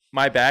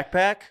my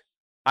backpack.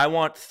 I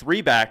want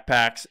 3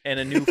 backpacks and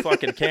a new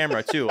fucking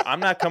camera too. I'm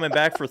not coming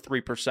back for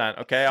 3%.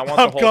 Okay, I want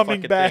the whole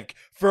fucking thing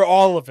for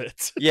all of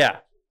it. Yeah."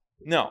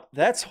 No,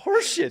 that's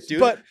horseshit,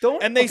 dude. But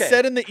they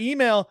said in the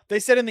email,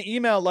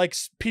 like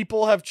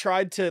people have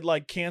tried to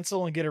like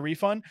cancel and get a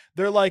refund.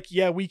 They're like,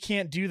 yeah, we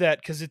can't do that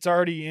because it's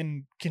already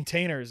in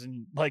containers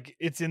and like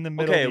it's in the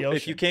middle of the ocean.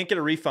 If you can't get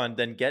a refund,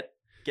 then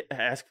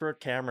ask for a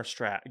camera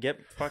strap.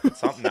 Get fucking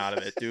something out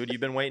of it, dude.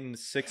 You've been waiting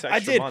 6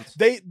 extra months.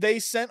 They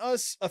sent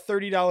us a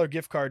 $30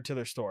 gift card to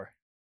their store,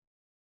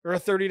 or a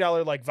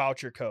 $30 like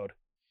voucher code.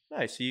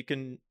 Nice. So you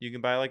can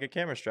buy like a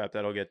camera strap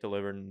that'll get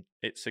delivered in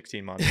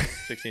 16 months,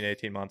 16 to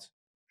 18 months.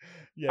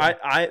 Yeah.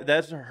 I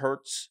that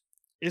hurts.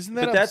 Isn't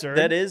that absurd?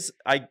 That is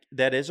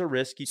a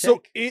risk you take.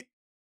 So it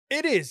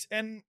is.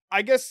 And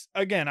I guess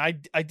again, I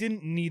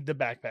didn't need the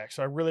backpack,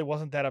 so I really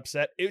wasn't that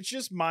upset. It's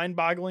just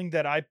mind-boggling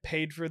that I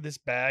paid for this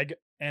bag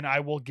and I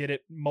will get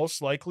it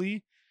most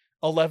likely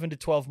 11 to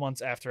 12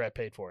 months after I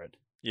paid for it.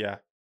 Yeah.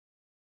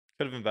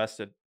 Could have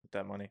invested with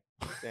that money.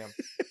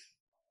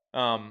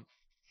 Damn.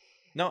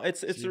 No,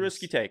 it's a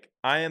risky take.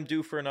 I am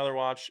due for another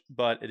watch,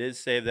 but it is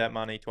Save That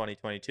Money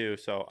 2022,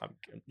 so I'm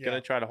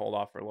gonna try to hold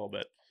off for a little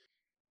bit.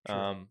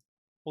 Sure.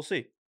 We'll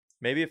see.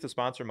 Maybe if the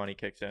sponsor money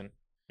kicks in,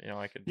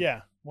 I could.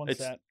 Yeah, once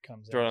that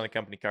comes throw it on the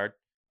company card.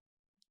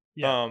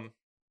 Yeah.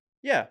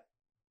 Yeah.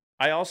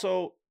 I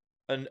also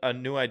a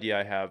new idea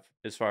I have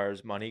as far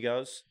as money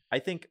goes. I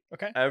think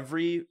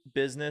every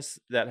business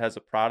that has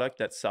a product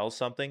that sells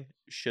something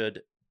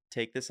should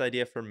take this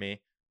idea from me,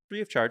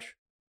 free of charge.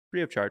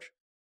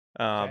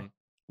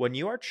 When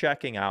you are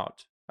checking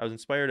out, I was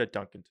inspired at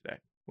Dunkin' today.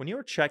 When you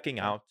are checking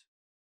out,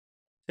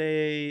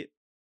 say,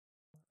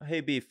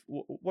 "Hey Beef,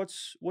 what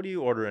are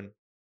you ordering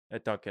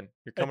at Dunkin'?"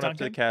 You're coming up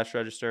to the cash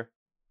register.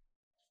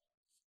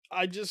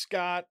 I just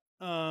got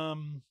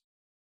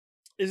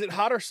is it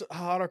hot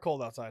or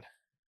cold outside?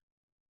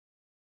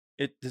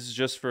 This is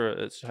just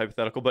it's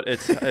hypothetical, but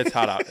it's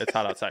hot out. It's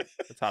hot outside.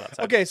 It's hot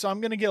outside. Okay, so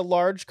I'm gonna get a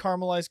large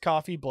caramelized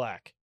coffee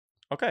black.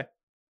 Okay.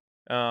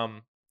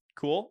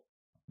 Cool.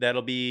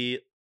 That'll be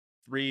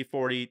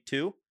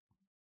 $3.42.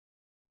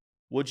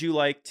 Would you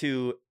like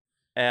to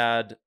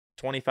add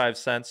 25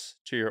 cents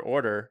to your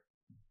order,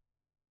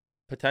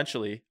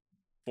 potentially,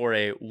 for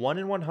a 1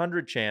 in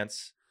 100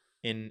 chance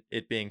in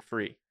it being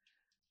free?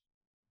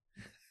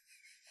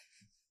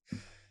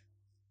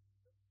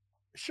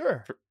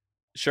 Sure.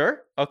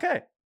 Sure.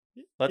 Okay.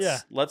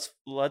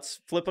 Let's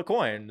flip a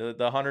coin. The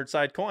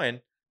 100-side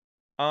coin.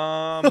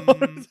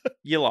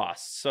 You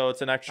lost, so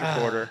it's an extra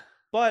quarter,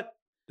 but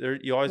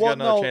you always got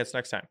another chance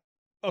next time.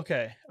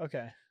 Okay.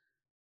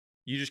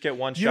 You just get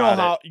one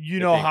shot. You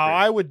know how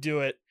I would do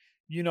it.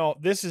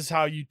 This is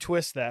how you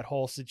twist that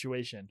whole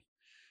situation.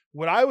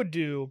 What I would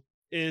do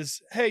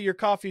is, hey, your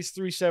coffee's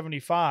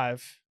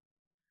 $3.75,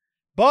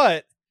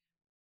 but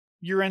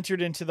you're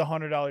entered into the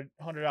 $100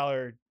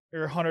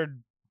 or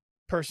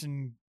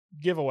 100-person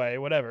giveaway,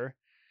 whatever.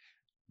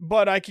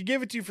 But I could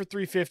give it to you for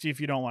 $3.50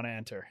 if you don't want to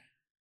enter.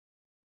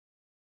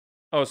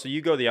 Oh, so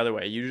you go the other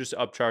way. You just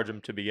upcharge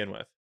them to begin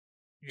with.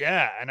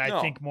 Yeah, and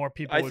I think more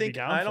people would be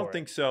down for it. I don't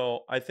think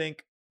so. I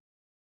think,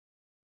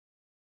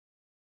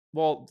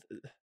 well,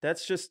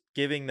 that's just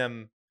giving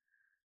them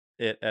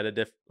it at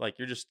a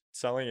you're just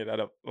selling it at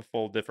a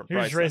full different price.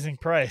 You're just raising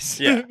price.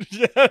 Yeah.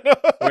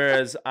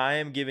 Whereas I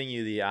am giving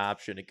you the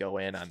option to go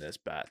in on this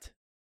bet.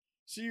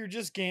 So you're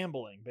just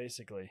gambling,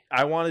 basically.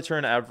 I want to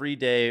turn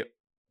everyday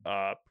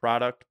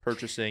product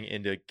purchasing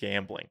into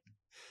gambling.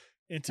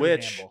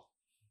 Which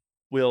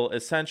will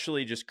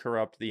essentially just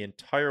corrupt the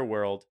entire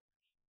world,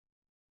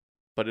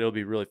 but it'll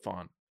be really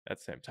fun at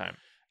the same time.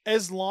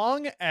 As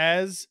long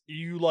as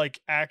you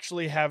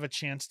actually have a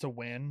chance to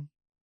win,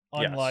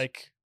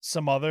 unlike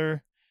some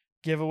other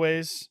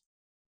giveaways.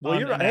 Well,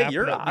 your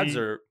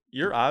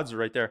odds are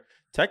right there.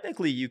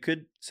 Technically, you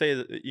could say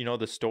that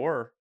the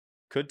store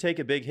could take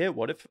a big hit.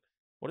 What if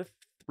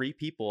 3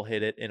 people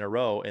hit it in a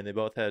row and they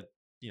both had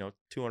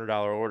 $200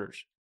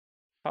 orders?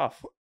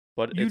 Tough.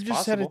 But you just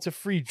possible. Said it's a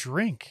free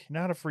drink,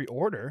 not a free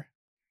order.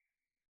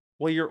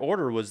 Well, your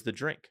order was the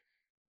drink.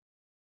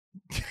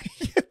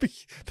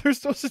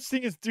 There's no such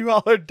thing as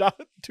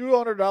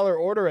 $200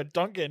 order at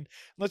Dunkin'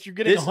 unless you're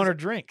getting 100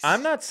 drinks.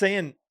 I'm not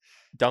saying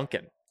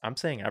Dunkin'. I'm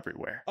saying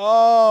everywhere.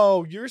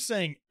 Oh, you're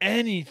saying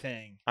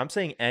anything. I'm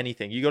saying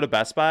anything. You go to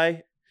Best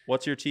Buy.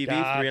 What's your TV?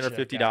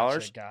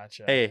 $350.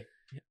 Gotcha. Hey,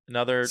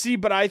 another. See,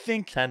 but I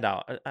think $10.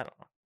 I don't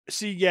know.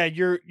 See, yeah,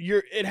 you're.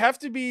 It'd have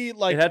to be It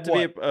had to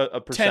be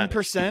a percentage.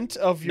 10%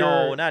 of your.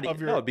 No, not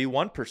even. No, it'd be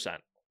 1%.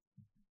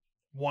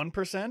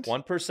 1%.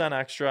 1%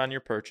 extra on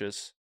your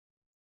purchase,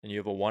 and you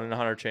have a 1 in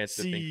 100 chance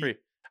of being free.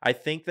 I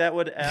think that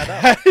would add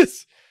up.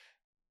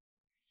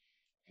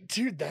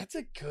 Dude, that's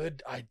a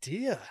good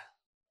idea.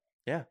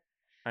 Yeah,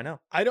 I know.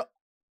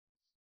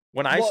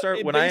 When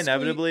I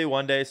inevitably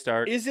one day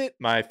start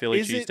my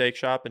Philly cheesesteak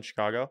shop in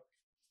Chicago,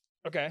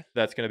 okay,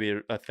 that's going to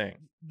be a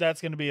thing.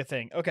 That's going to be a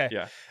thing. Okay.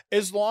 Yeah.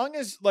 As long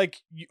as like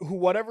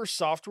whatever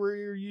software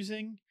you're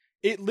using,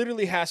 it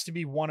literally has to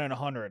be 1 in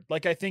 100.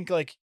 Like I think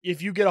like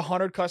if you get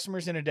 100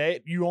 customers in a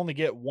day, you only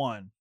get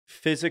one.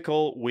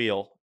 Physical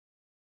wheel.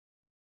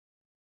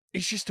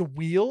 It's just a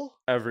wheel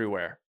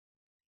everywhere.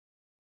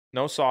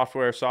 No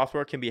software.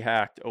 Software can be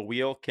hacked. A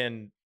wheel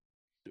can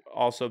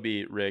also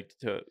be rigged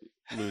to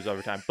lose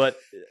over time, but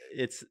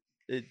it's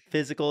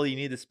physical. You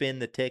need to spin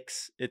the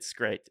ticks. It's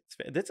great.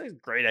 That's a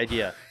great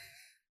idea.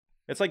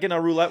 It's like in a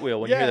roulette wheel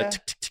when you hear the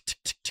tick, tick, tick, tick,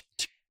 tick, tick,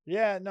 tick.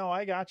 Yeah, no,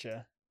 I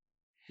gotcha.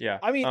 Yeah.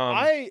 I mean,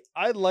 I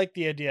like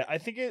the idea. I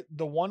think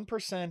the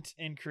 1%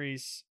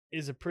 increase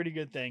is a pretty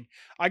good thing.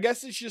 I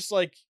guess it's just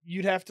like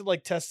you'd have to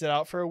like test it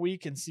out for a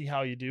week and see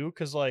how you do,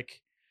 because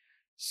like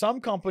some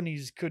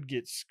companies could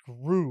get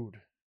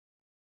screwed.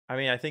 I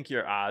mean, I think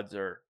your odds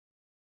are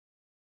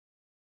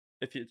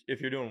if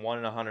you're doing 1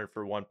 in 100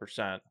 for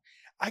 1%.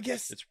 I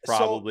guess it's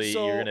probably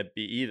you're gonna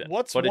be even.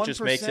 What's but 1%? It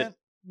just makes it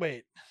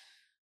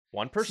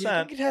 1%. See, I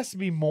think it has to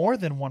be more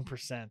than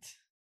 1%.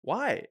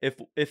 Why?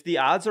 If the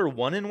odds are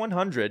 1 in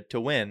 100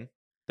 to win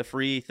the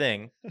free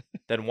thing,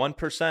 then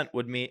 1%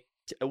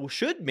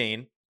 should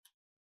mean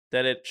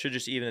that it should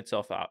just even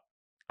itself out.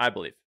 I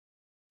believe.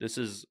 This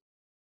is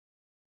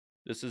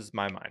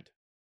my mind.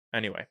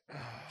 Anyway,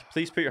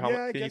 please put your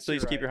helmet. Can you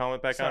please keep your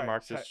helmet back on?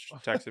 Mark just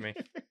texted me.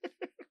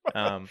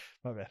 My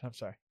bad. I'm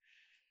sorry.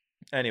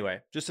 Anyway,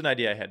 just an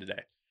idea I had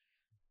today.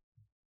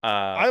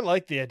 I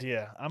like the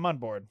idea. I'm on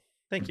board.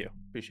 Thank you.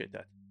 Appreciate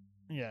that.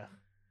 Yeah.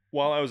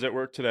 While I was at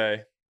work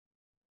today,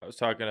 I was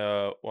talking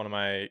to one of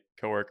my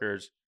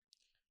coworkers.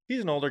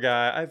 He's an older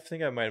guy. I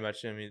think I might have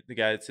mentioned him. The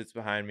guy that sits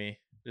behind me,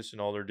 just an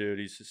older dude.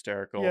 He's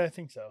hysterical. Yeah, I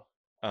think so.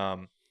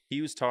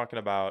 He was talking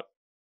about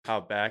how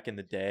back in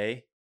the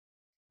day,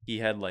 he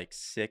had like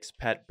 6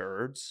 pet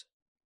birds.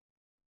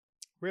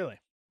 Really?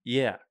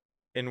 Yeah.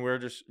 And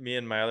me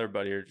and my other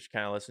buddy are just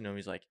kind of listening to him.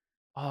 He's like,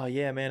 oh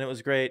yeah, man, it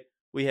was great.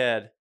 We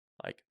had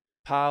like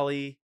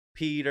Polly,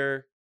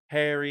 Peter,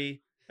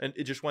 Harry, and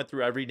it just went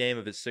through every name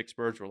of his 6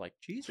 birds. We're like,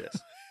 Jesus.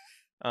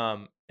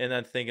 And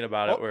then thinking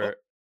about it,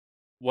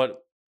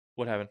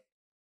 what happened?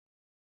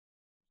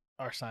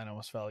 Our sign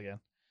almost fell again.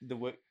 The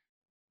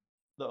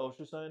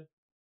OSHA sign?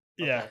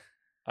 Yeah.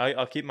 Okay.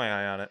 I'll keep my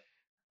eye on it.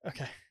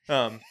 Okay.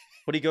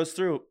 But he goes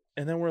through,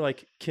 and then we're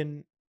like,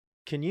 can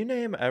you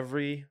name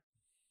every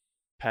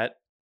pet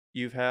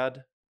you've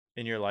had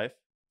in your life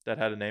that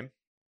had a name?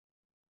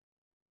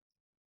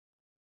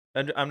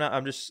 And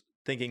I'm just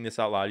thinking this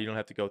out loud. You don't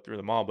have to go through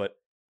them all, but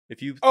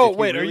if you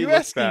really are you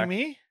asking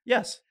me?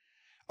 Yes.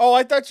 Oh,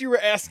 I thought you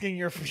were asking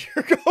your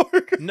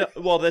coworker. No,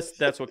 well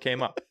that's what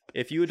came up.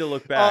 If you had to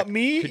look back,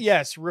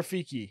 yes,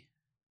 Rafiki.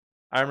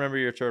 I remember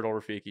your turtle,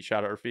 Rafiki.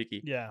 Shout out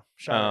Rafiki. Yeah,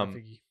 shout out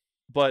Rafiki.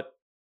 But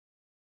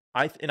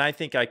I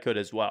think I could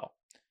as well,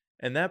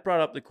 and that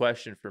brought up the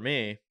question for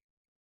me.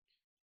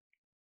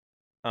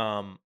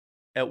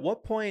 At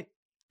what point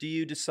do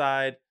you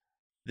decide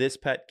this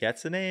pet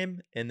gets a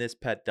name and this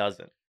pet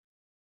doesn't?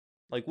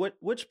 Like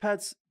which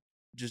pets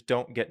just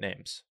don't get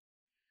names?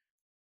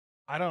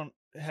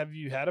 Have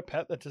you had a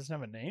pet that doesn't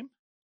have a name?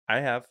 I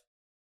have.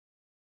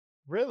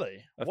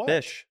 Really? A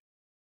fish.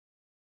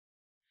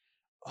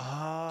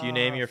 Do you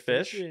name your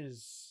fish?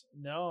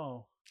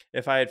 No.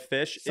 If I had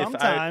fish,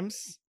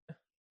 sometimes.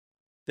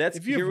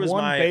 If you have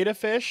one beta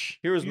fish,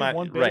 here was my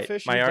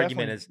right. My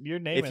argument is,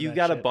 if you've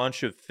got a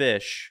bunch of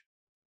fish,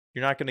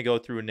 you're not going to go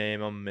through and name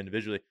them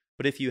individually.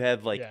 But if you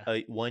have like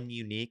one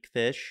unique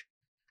fish,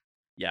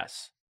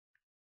 yes.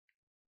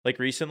 Like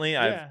recently,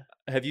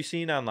 have you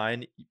seen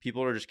online?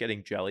 People are just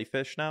getting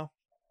jellyfish now.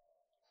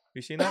 Have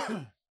you seen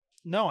that?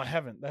 No, I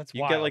haven't. That's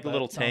you get like a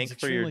little tank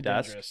for your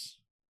desk. Dangerous.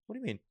 What do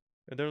you mean?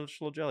 They're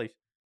just little jellies.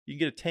 You can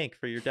get a tank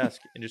for your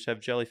desk and just have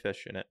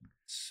jellyfish in it.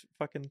 It's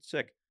fucking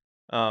sick.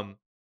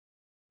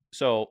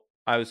 So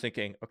I was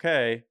thinking,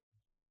 okay,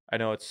 I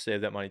know it's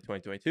Save That Money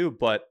 2022,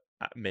 but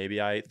maybe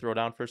I throw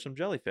down for some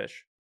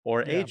jellyfish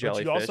or a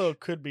jellyfish. You also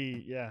could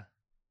be, yeah.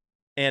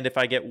 And if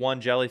I get one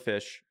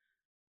jellyfish,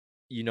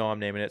 I'm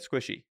naming it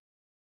Squishy.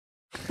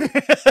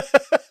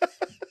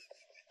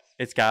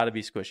 It's got to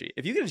be Squishy.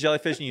 If you get a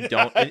jellyfish and you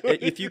don't,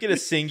 if you get a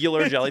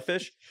singular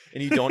jellyfish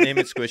and you don't name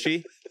it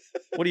Squishy,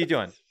 what are you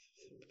doing?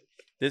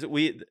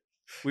 We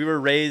were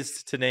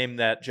raised to name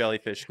that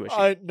jellyfish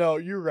Squishy. No,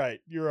 you're right.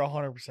 You're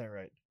 100%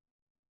 right.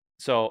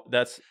 So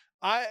that's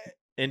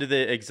into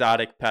the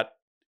exotic pet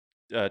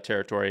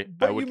territory.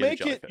 But I would get a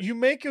jellyfish. You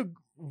make an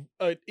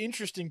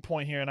interesting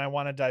point here, and I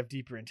want to dive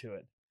deeper into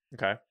it.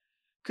 Okay.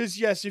 Because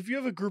yes, if you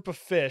have a group of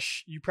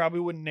fish, you probably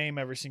wouldn't name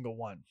every single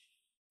one.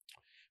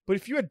 But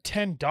if you had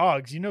 10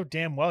 dogs, you know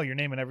damn well you're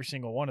naming every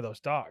single one of those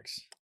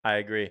dogs. I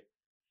agree.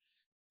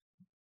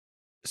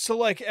 So,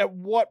 like, at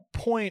what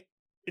point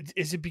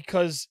is it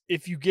because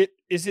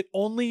is it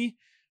only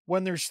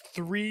when there's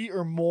 3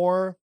 or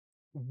more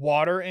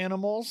water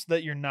animals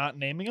that you're not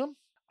naming them?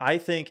 I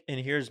think, and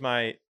here's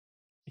my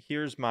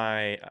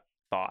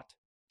thought.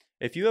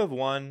 If you have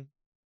one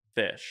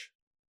fish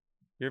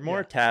You're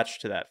more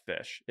attached to that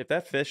fish. If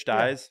that fish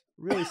dies,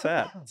 really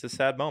sad. It's a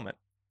sad moment.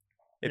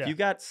 If you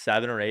got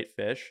 7 or 8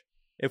 fish,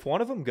 if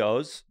one of them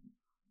goes,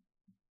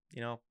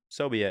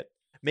 so be it.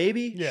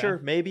 Maybe, sure,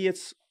 maybe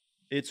it's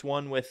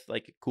one with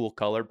like a cool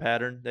color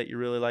pattern that you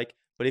really like.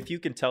 But if you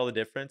can tell the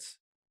difference,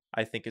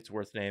 I think it's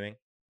worth naming.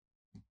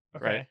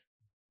 Okay.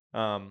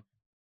 Right?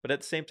 But at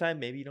the same time,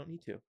 maybe you don't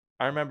need to.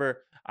 I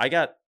remember I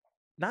got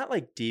not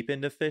like deep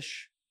into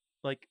fish,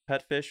 like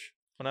pet fish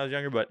when I was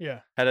younger, but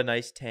had a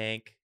nice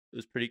tank. It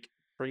was pretty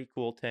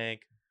cool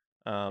tank.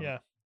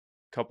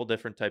 Couple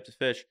different types of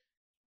fish.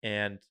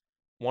 And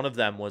one of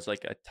them was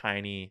like a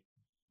tiny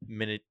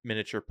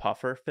miniature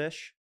puffer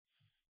fish.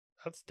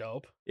 That's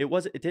dope. It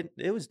was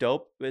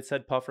dope. It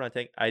said puffer on the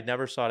tank. I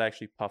never saw it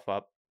actually puff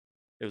up.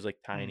 It was like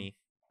tiny.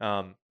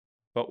 But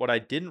what I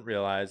didn't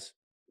realize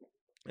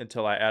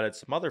until I added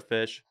some other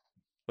fish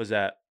was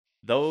that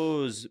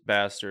those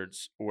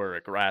bastards were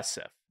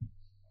aggressive.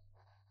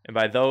 And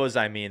by those,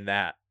 I mean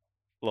that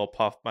my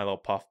little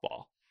puff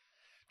ball.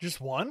 Just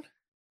one?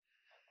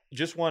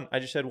 Just one. I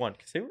just had one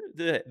because they were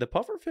the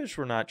puffer fish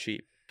were not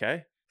cheap.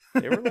 Okay,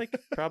 they were like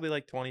probably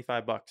like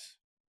 $25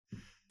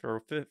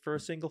 for a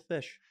single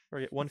fish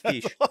or one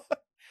fish.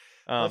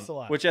 That's a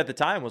lot. Which at the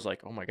time was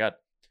like, oh my god.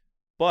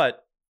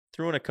 But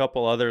threw in a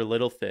couple other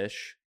little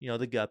fish, the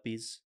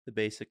guppies, the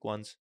basic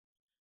ones.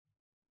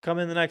 Come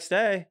in the next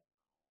day,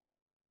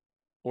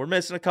 we're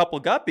missing a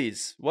couple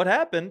guppies. What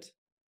happened?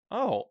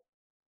 Oh,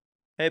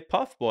 hey,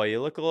 Puff Boy,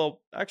 you look a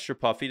little extra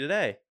puffy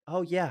today.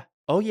 Oh, yeah.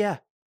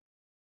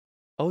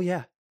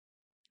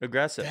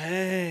 Aggressive.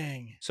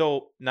 Dang.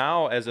 So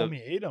now as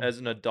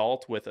an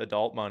adult with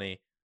adult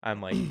money,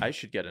 I'm like, I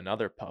should get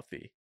another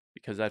puffy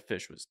because that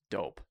fish was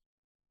dope.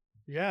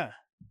 Yeah.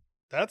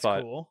 That's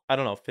cool. I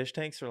don't know. Fish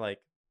tanks are like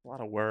a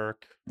lot of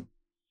work.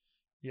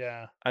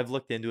 Yeah. I've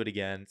looked into it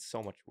again. It's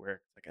so much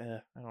work. Like,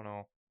 I don't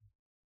know.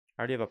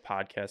 I already have a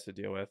podcast to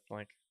deal with.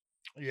 Like,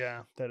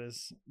 yeah,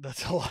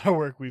 that's a lot of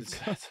work we've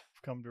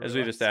come to realize. As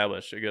we've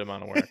established, a good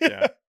amount of work.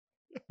 Yeah.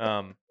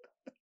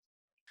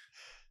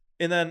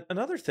 And then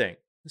another thing,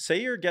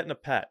 say you're getting a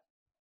pet,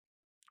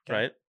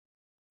 right?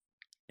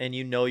 And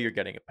you're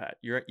getting a pet.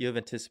 You have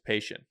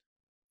anticipation.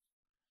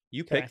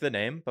 You pick the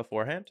name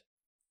beforehand?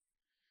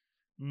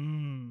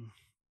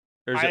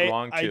 Or is it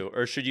wrong too?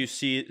 Or should you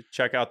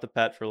check out the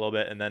pet for a little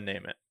bit and then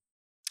name it?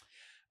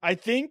 I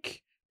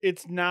think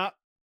it's not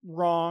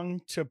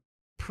wrong to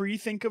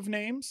pre-think of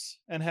names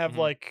and have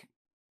like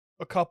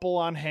a couple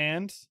on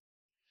hand,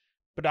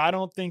 but I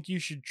don't think you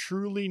should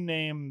truly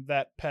name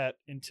that pet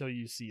until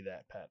you see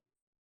that pet.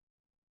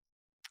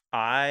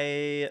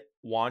 I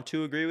want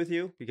to agree with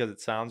you because it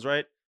sounds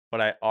right,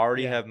 but I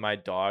already have my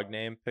dog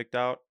name picked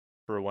out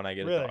for when I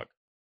get a dog.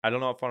 I don't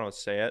know if I want to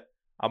say it.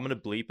 I'm going to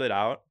bleep it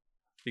out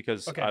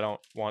because I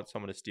don't want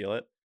someone to steal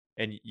it.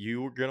 And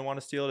you're going to want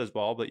to steal it as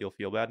well, but you'll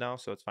feel bad now,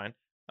 so it's fine.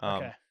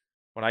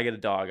 When I get a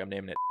dog, I'm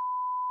naming it.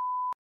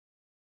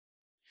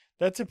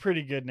 That's a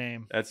pretty good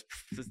name. It's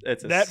a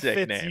sick name. That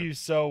fits you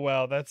so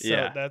well. That's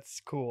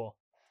cool.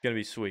 It's going to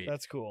be sweet.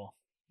 That's cool.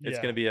 It's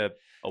going to be a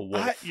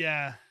wolf.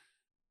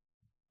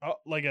 Oh,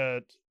 like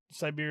a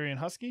Siberian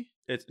Husky?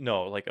 It's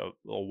like a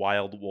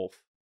wild wolf.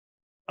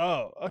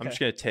 Oh, okay. I'm just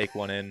going to take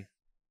one in.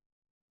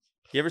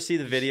 You ever see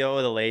the video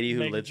of the lady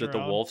who lives with the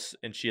wolves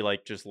and she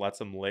like just lets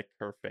them lick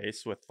her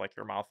face with like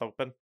her mouth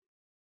open?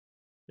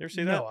 You ever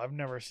see that? No, I've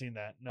never seen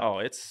that. No. Oh,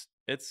 it's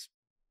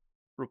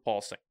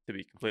repulsing, to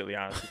be completely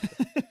honest with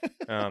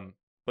you.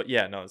 But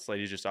yeah, no, this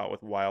lady's just out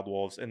with wild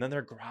wolves and then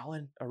they're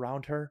growling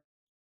around her.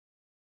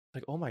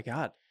 Like, oh my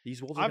god,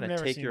 these wolves are going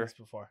to take your this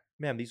before.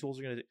 Man, these wolves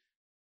are going to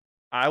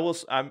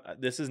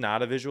this is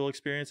not a visual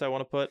experience I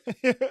want to put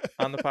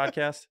on the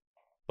podcast,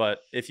 but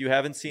if you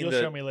haven't seen You'll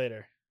show me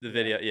later. The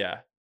video,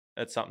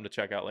 that's something to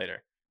check out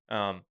later.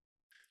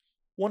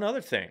 One other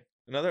thing,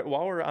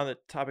 while we're on the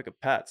topic of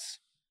pets,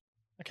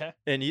 okay,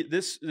 and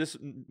this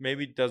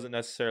maybe doesn't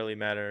necessarily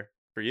matter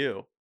for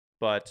you,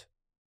 but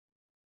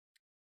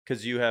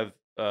because you have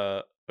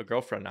a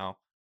girlfriend now,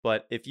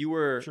 but if you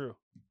were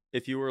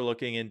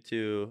looking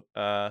into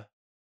a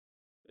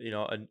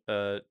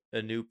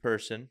new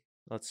person,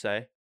 let's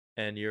say,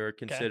 and you're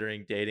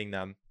considering dating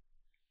them,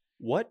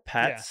 what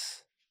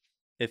pets,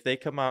 if they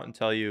come out and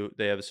tell you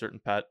they have a certain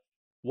pet,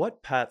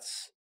 what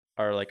pets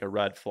are like a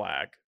red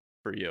flag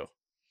for you?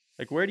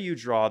 Like, where do you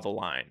draw the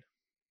line?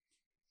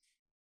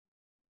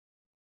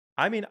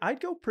 I mean,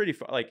 I'd go pretty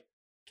far. Like,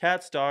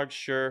 cats, dogs,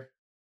 sure.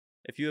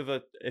 If you have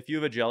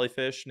a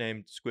jellyfish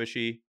named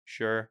Squishy,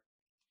 sure.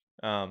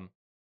 But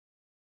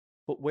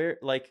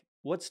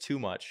what's too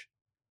much?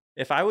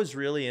 If I was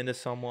really into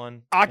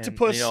someone,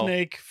 octopus,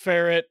 snake,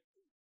 ferret.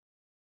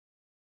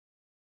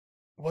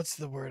 What's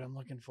the word I'm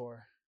looking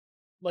for?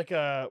 Like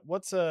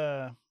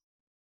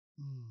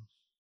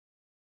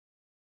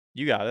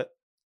You got it.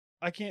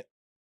 I can't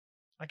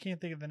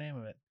think of the name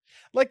of it.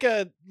 Like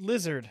a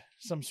lizard,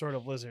 some sort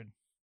of lizard.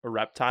 A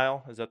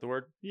reptile, is that the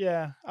word?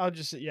 Yeah, I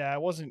was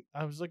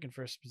looking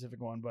for a specific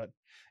one, but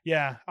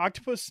yeah,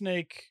 octopus,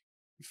 snake,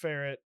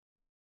 ferret,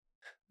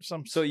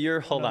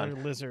 hold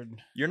on.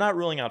 Lizard. You're not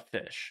ruling out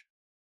fish.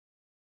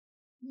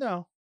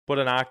 No. But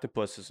an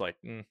octopus is like,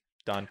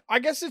 done. I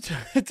guess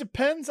it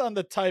depends on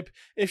the type.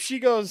 If she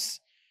goes,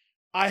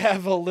 I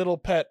have a little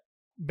pet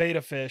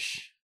beta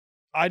fish,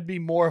 I'd be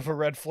more of a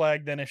red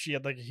flag than if she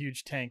had like a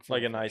huge tank.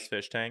 Like a nice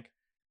fish tank.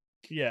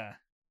 Yeah.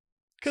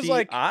 Because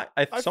like,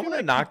 if someone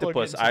had an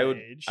octopus,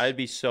 I'd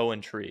be so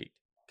intrigued.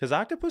 Because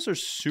octopus are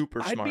super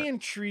smart. I'd be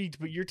intrigued,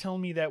 but you're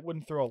telling me that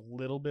wouldn't throw a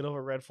little bit of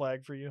a red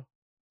flag for you?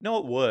 No,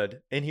 it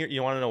would. And here,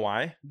 you want to know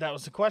why? That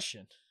was the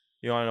question.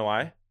 You want to know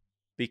why?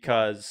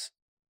 Because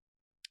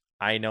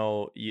I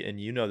know, and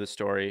you know the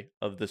story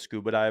of the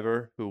scuba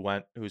diver who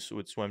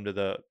would swim to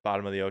the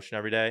bottom of the ocean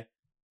every day,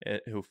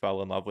 who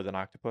fell in love with an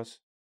octopus,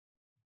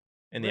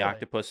 and the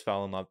octopus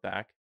fell in love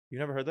back. You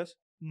never heard this?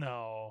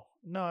 No,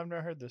 I've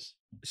never heard this.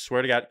 I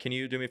swear to God, can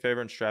you do me a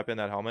favor and strap in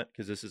that helmet?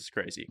 Because this is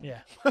crazy.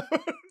 Yeah.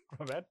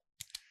 My bad.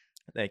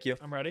 Thank you.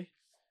 I'm ready.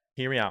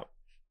 Hear me out.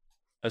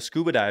 A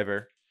scuba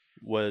diver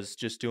was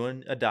just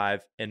doing a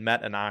dive and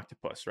met an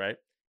octopus, right?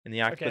 And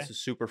the octopus is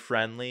super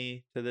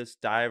friendly to this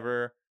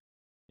diver,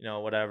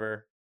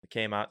 whatever. They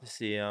came out to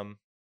see him,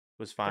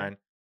 was fine.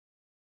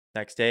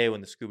 Next day,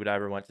 when the scuba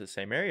diver went to the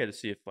same area to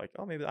see if, like,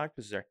 oh, maybe the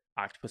octopus is there,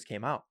 octopus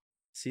came out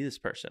to see this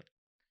person.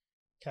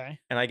 Okay.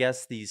 And I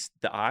guess the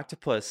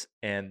octopus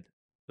and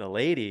the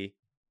lady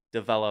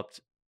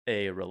developed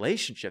a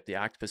relationship. The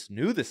octopus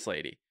knew this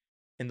lady,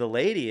 and the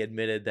lady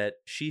admitted that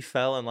she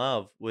fell in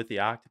love with the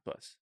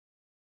octopus.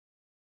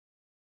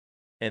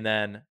 And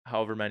then,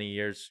 however many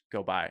years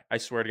go by, I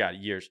swear to God,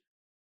 years.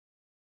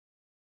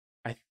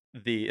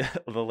 The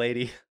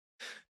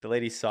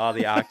lady saw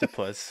the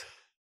octopus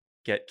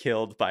get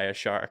killed by a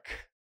shark,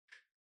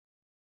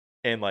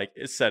 and like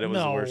it said it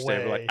was the worst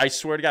day. Like, I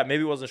swear to God,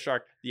 maybe it wasn't a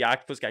shark. The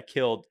octopus got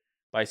killed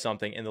by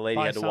something, and the lady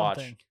had to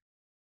watch.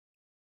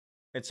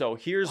 And so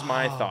here's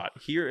my thought.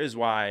 Here is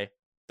why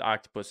the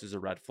octopus is a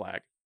red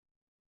flag.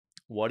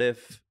 What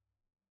if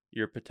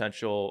your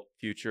potential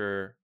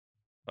future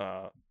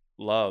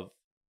love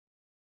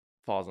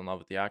falls in love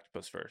with the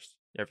octopus first?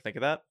 You ever think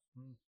of that?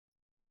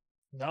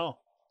 No,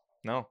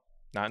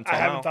 not until I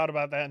haven't thought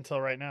about that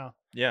until right now.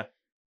 Yeah,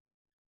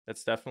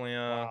 that's definitely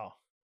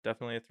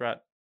definitely a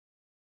threat.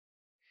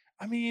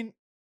 I mean,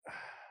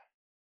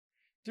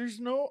 there's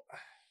no.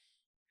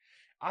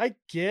 I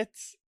get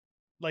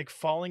like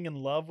falling in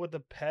love with a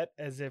pet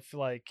as if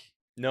like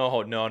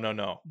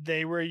no.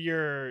 They were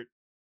your.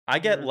 I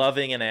get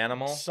loving an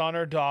animal, son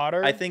or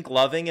daughter. I think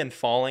loving and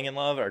falling in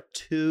love are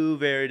two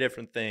very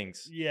different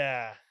things.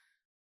 Yeah.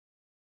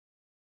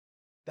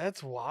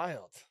 That's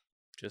wild.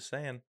 Just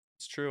saying.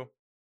 It's true.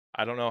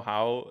 I don't know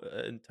how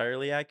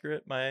entirely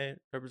accurate my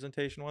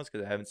representation was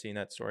because I haven't seen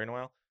that story in a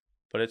while,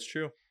 but it's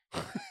true.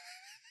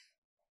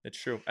 It's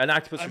true. And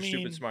octopus are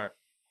stupid smart.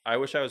 I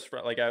wish I was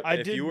like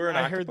if you were an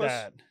octopus. Heard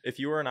that. If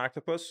you were an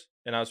octopus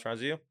and I was friends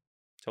with you,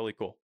 totally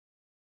cool.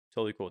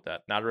 Totally cool with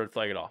that. Not a red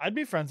flag at all. I'd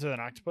be friends with an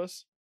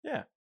octopus.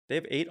 Yeah, they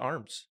have 8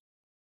 arms.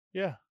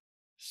 Yeah,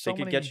 they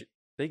could get you.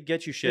 They could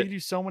get you shit. They could do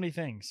so many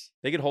things.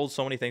 They could hold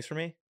so many things for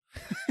me.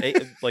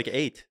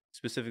 8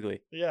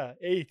 specifically. Yeah,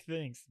 8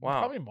 things. Wow,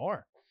 probably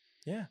more.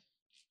 Yeah.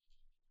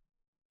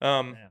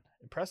 Man,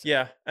 impressive.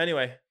 Yeah.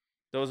 Anyway,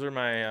 those are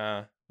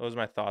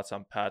my thoughts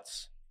on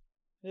pets.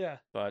 Yeah.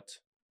 But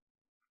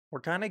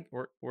we're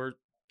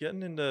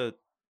getting into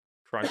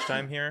crunch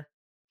time here.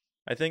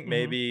 I think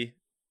maybe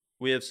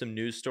we have some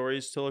news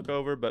stories to look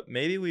over, but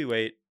maybe we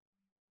wait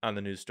on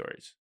the news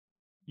stories.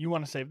 You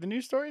want to save the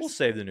news stories? We'll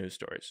save the news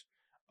stories.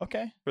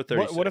 Okay. For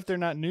 30. What if they're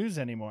not news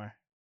anymore?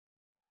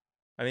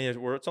 I mean,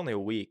 it's only a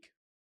week.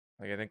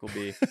 Like, I think we'll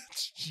be.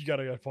 You got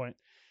a good point.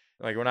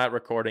 Like, we're not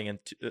recording in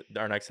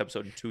our next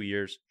episode in 2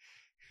 years.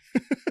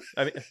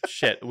 I mean,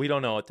 shit, we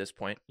don't know at this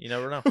point. You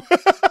never know.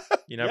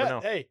 You never know.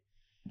 Hey,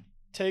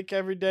 take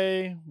every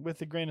day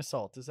with a grain of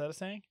salt. Is that a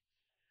saying?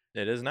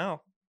 It is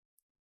now.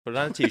 Put it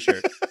on a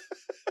t-shirt.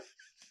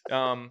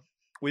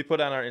 We put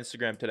on our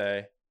Instagram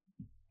today.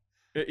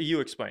 You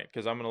explain,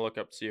 because I'm going to look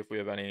up to see if we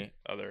have any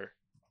other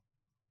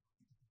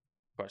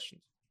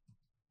questions.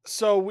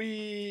 So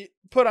we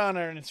put on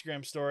our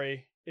Instagram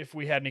story if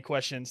we had any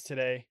questions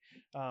today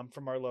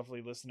from our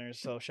lovely listeners.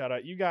 So shout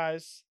out you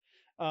guys.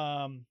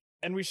 And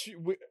we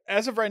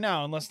as of right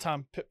now, unless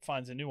Tom Pip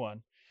finds a new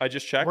one, I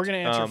just checked. We're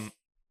going to answer.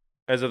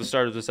 As of the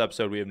start of this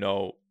episode, we have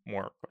no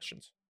more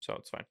questions, so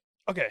it's fine.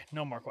 Okay,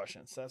 no more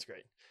questions. That's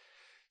great.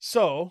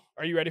 So,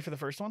 are you ready for the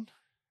first one?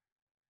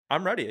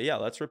 I'm ready. Yeah,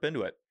 let's rip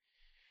into it.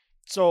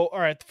 So, all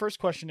right, the first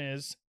question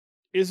is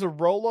a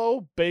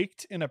Rolo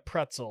baked in a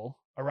pretzel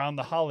around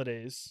the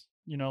holidays,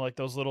 like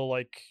those little,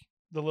 like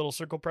the little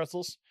circle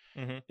pretzels,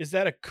 is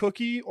that a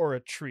cookie or a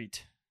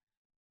treat?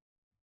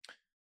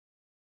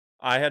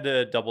 I had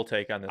to double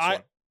take on this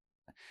one.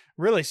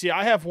 Really? See,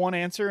 I have one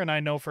answer and I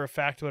know for a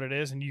fact what it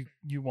is, and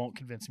you won't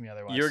convince me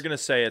otherwise. You're going to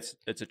say it's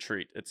a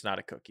treat. It's not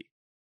a cookie.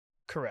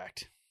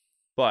 Correct.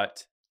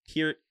 But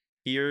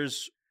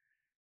here's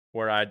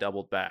where I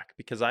doubled back,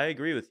 because I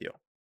agree with you.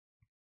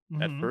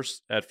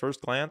 At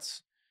first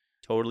glance,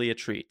 totally a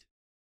treat.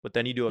 But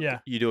then you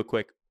do a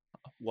quick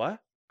what?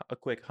 A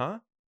quick huh?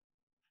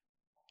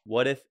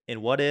 What if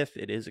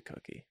it is a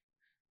cookie?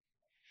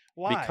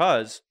 Why?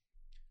 Because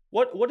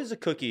what is a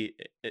cookie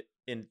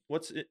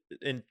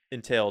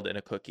entailed in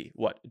a cookie?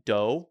 What,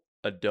 dough?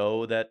 A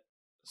dough that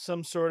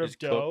some sort of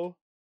dough. Cooked?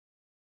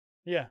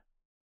 Yeah.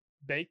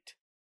 Baked.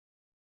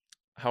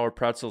 How are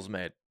pretzels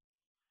made?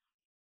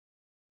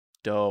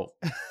 Dough.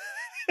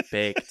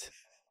 Baked.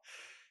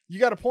 You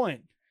got a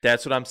point.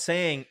 That's what I'm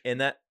saying.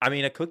 And that, I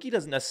mean, a cookie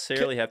doesn't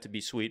necessarily have to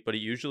be sweet, but it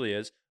usually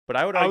is. But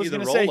I would argue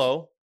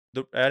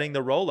adding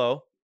the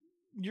Rolo.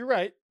 You're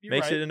right.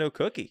 Makes it into a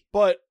cookie.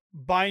 But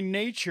by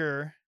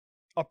nature,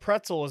 a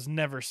pretzel is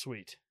never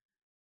sweet.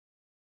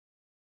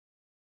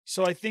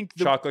 So I think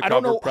chocolate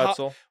covered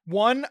pretzel.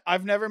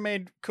 I've never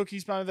made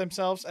cookies by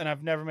themselves, and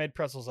I've never made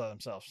pretzels by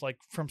themselves, like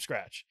from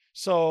scratch.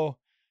 So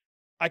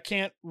I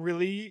can't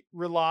really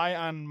rely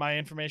on my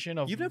information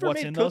of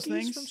what's in those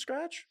things from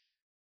scratch.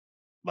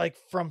 Like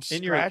from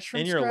scratch,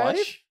 in your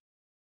life?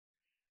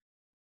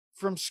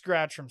 From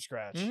scratch.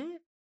 Mm-hmm.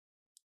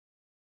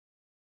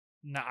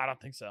 No, I don't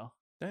think so.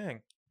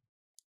 Dang.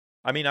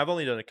 I mean, I've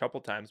only done it a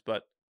couple times,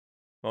 but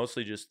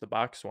mostly just the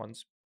box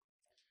ones.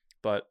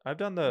 But I've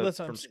done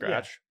from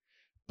scratch. Yeah.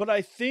 But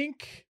I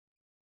think,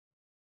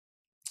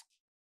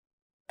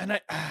 and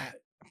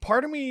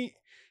part of me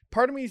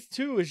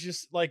too is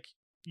just like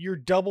you're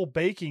double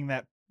baking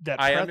that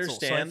pretzel. I understand.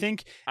 So I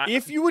think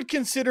if you would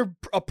consider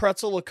a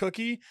pretzel a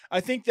cookie,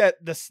 I think that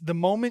the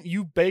moment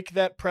you bake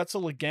that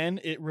pretzel again,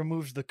 it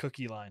removes the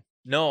cookie line.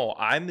 No,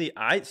 I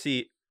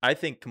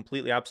think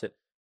completely opposite.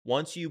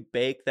 Once you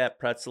bake that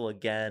pretzel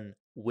again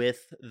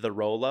with the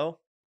Rolo,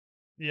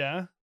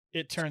 yeah,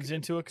 it turns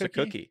into a cookie. It's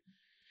a cookie.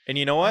 And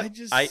you know what?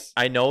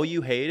 I know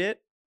you hate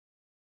it,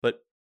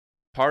 but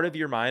part of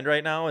your mind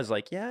right now is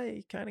like, yeah,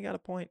 you kind of got a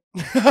point.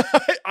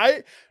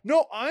 I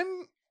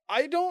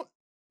don't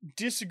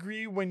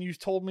disagree when you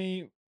told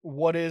me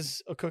what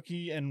is a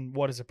cookie and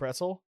what is a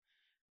pretzel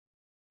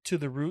to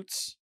the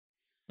roots.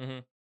 Mm-hmm.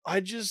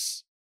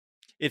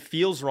 It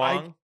feels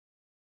wrong,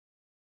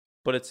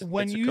 but it's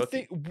when it's a you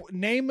cookie. think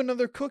name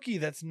another cookie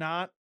that's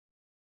not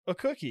a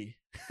cookie.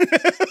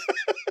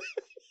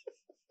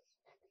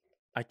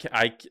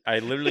 I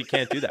literally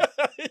can't do that.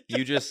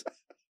 You just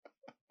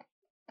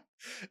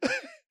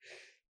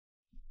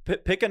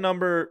pick a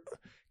number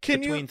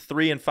between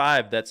 3 and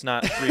 5 that's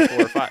not 3,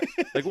 4, or 5.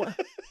 Like what?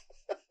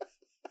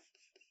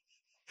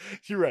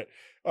 You're right.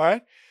 All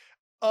right.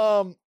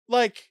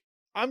 Like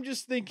I'm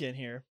just thinking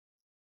here.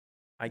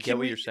 I get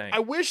what you're saying. I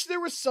wish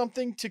there was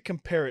something to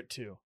compare it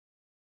to.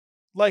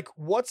 Like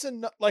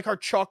like our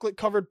chocolate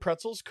covered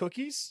pretzels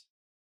cookies?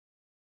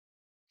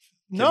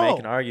 Make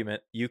an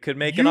argument. You could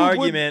make an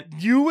argument.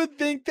 You would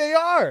think they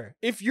are.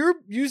 If you're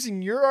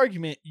using your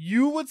argument,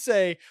 you would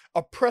say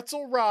a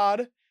pretzel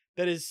rod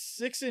that is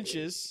 6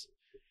 inches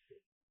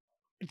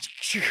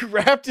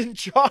wrapped in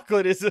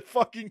chocolate is a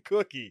fucking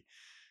cookie.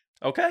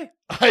 Okay.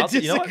 I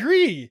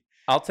disagree. You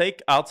know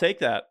I'll take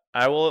that.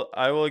 I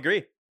will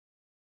agree.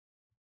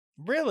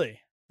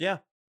 Really? Yeah.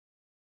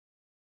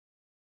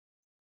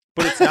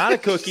 But it's not a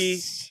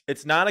cookie.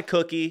 It's not a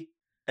cookie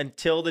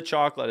until the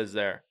chocolate is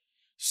there.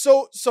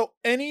 So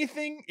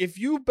anything, if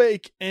you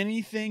bake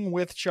anything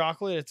with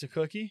chocolate, it's a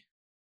cookie?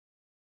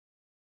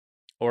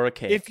 Or a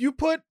cake. If you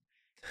put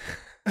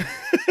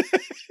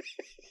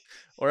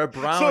or a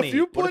brownie.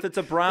 So what if it's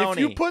a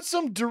brownie? If you put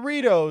some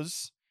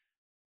Doritos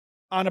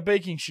on a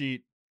baking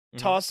sheet,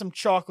 toss some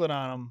chocolate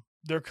on them,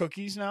 they're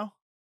cookies now?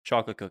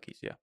 Chocolate cookies,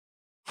 yeah.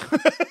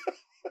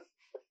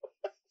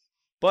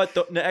 But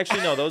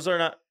actually, no, those are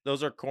not.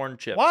 Those are corn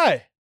chips.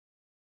 Why?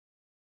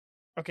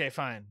 Okay,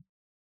 fine.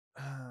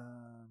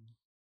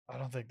 I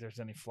don't think there's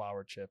any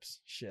flour chips.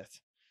 Shit.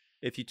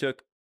 If you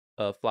took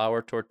a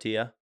flour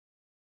tortilla.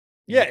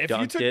 Yeah, if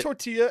you took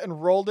tortilla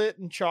and rolled it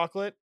in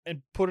chocolate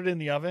and put it in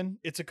the oven,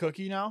 it's a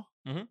cookie now.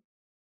 Mm-hmm.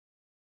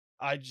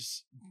 I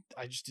just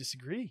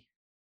disagree.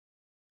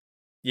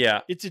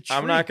 Yeah, it's a treat.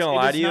 I'm not gonna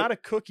lie to you. It's not a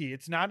cookie.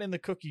 It's not in the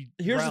cookie.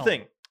 Here's the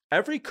thing: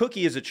 every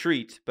cookie is a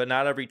treat, but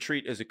not every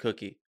treat is a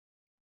cookie.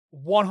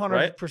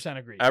 100%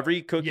 agree.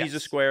 Every cookie is a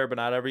square, but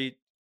not every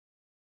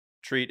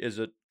treat is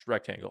a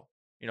rectangle.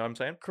 You know what I'm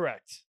saying?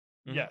 Correct.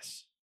 Mm-hmm.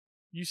 Yes.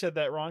 You said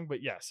that wrong,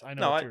 but yes, I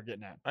know what you're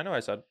getting at. I know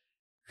I said.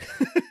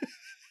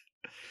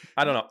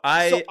 I don't know.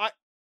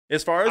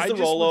 As far as the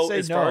Rolo,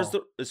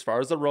 as far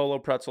as the Rolo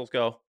pretzels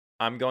go,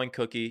 I'm going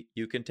cookie.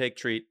 You can take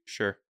treat.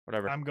 Sure.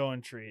 Whatever. I'm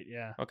going treat.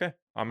 Yeah. Okay.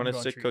 I'm going to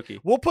stick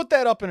cookie. We'll put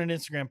that up in an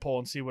Instagram poll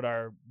and see what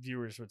our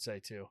viewers would say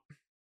too.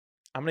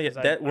 I'm going to get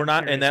that. That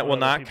will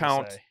not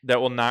count.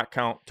 That will not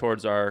count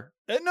towards our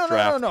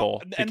draft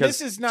poll. And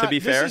this is not, to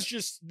be fair,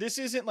 this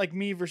isn't like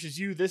me versus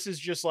you. This is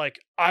just like,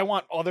 I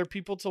want other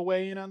people to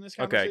weigh in on this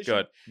conversation. Okay,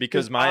 good.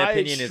 Because my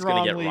opinion is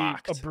going to get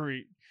rocked.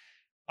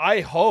 I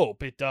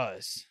hope it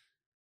does.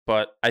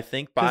 But I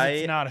think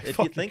if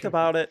you think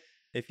about it,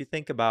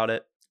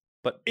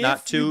 but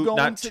not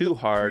too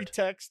hard.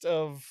 Pretext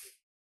of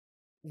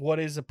what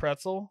is a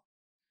pretzel,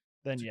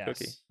 then yes.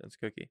 Cookie. That's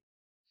cookie.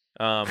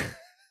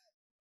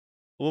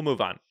 We'll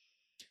move on.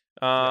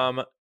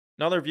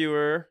 Another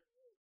viewer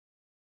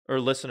or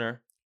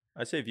listener.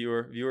 I say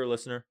viewer,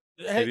 listener.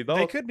 Maybe both.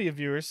 They could be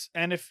viewers.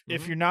 And if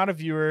you're not a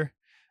viewer,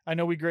 I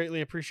know we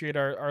greatly appreciate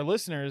our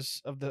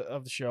listeners of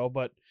the show,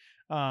 but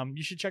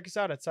you should check us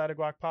out at Side of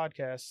Guac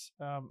Podcast.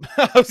 I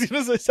was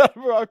going to say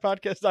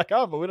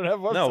sideofguacpodcast.com, but we don't have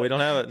a website. No, we don't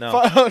have it.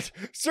 No.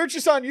 Search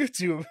us on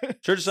YouTube.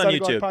 Search us on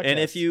YouTube. And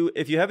if you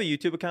have a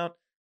YouTube account,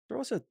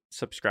 throw us a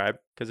subscribe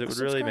because it would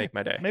really make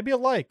my day. Maybe a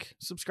like.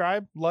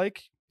 Subscribe,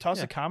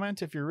 toss a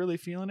comment if you're really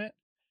feeling it.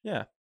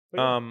 Yeah.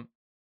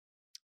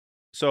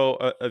 So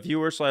a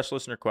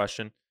viewer/listener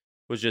question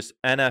was just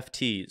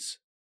NFTs.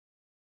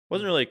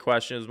 Wasn't really a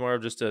question. It was more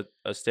of just a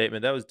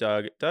statement. That was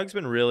Doug. Doug's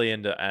been really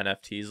into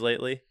NFTs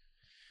lately.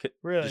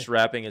 Really? Just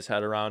wrapping his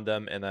head around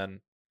them. And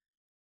then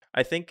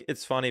I think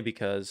it's funny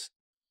because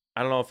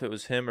I don't know if it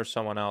was him or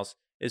someone else.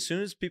 As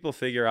soon as people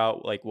figure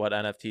out like what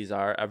NFTs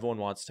are, everyone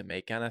wants to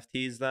make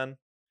NFTs then.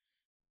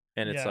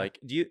 And it's like,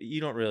 you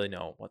don't really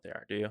know what they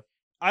are, do you?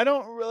 I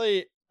don't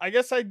really. I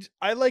guess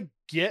I like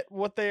get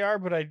what they are,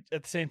 but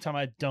at the same time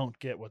I don't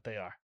get what they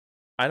are.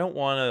 I don't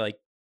want to like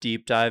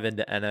deep dive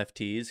into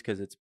NFTs because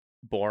it's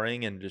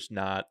boring and just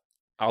not.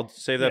 I'll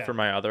save that for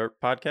my other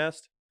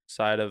podcast,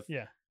 Side of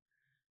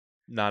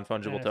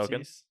Non-Fungible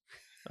Tokens.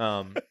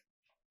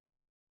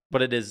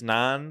 But it is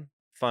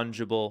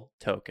non-fungible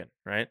token,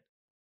 right?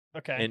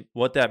 Okay. And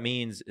what that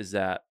means is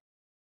that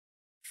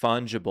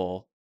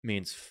fungible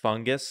means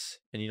fungus,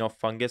 and you know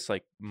fungus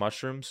like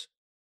mushrooms?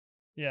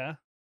 Yeah.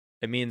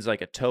 It means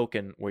like a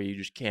token where you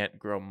just can't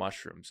grow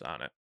mushrooms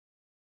on it.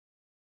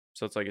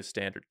 So it's like a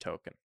standard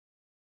token.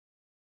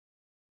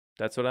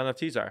 That's what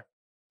NFTs are.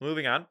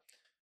 Moving on.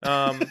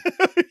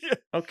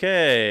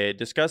 Okay.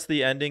 Discuss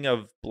the ending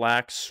of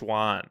Black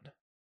Swan.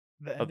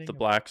 The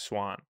Black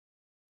Swan.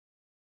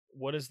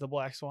 What is the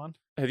Black Swan?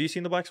 Have you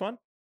seen the Black Swan?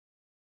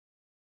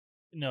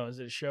 No. Is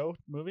it a show,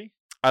 movie?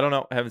 I don't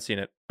know. I haven't seen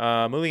it.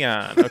 Moving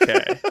on.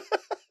 Okay.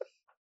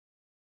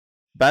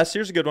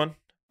 Here's a good one.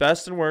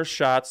 Best and worst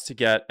shots to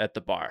get at the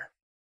bar.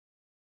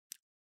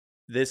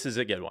 This is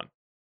a good one.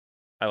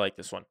 I like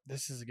this one.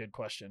 This is a good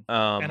question.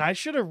 And I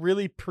should have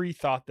really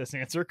pre-thought this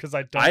answer because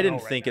I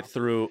didn't think it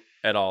through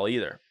at all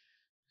either.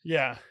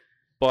 Yeah.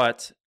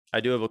 But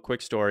I do have a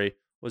quick story.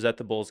 Was at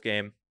the Bulls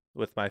game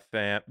with my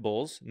fam.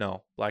 Bulls?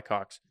 No,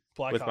 Blackhawks.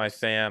 With my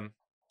fam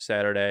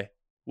Saturday.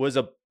 Was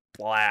a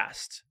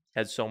blast.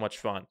 Had so much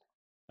fun.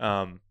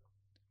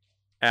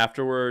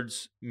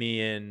 Afterwards,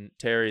 me and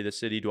Terry, the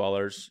city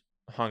dwellers,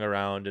 hung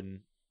around and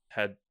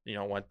had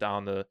went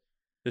down the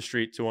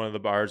street to one of the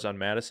bars on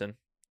Madison,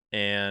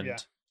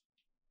 and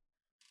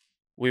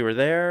we were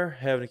there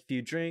having a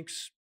few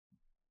drinks.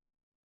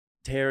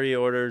 Terry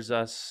orders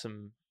us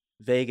some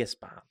Vegas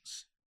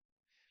bombs,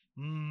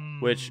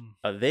 which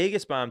a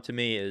Vegas bomb to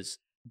me is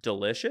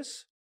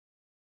delicious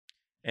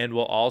and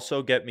will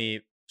also get me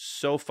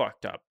so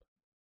fucked up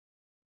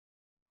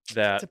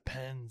that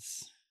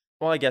depends.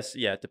 Well, I guess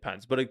it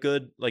depends, but a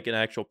good an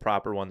actual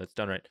proper one that's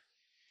done right.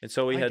 And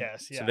so we had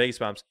some Vegas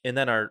bombs. And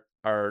then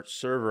our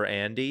server,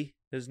 Andy,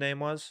 his name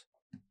was,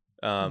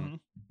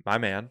 my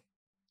man,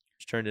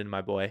 which turned into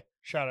my boy.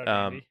 Shout out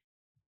Andy.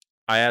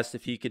 I asked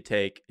if he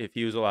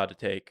was allowed to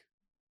take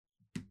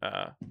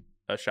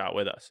a shot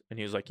with us. And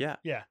he was like, yeah.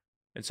 Yeah.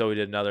 And so we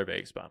did another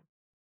Vegas bomb.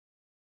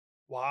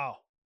 Wow.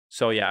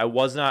 So I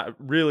was not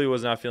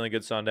feeling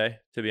good Sunday,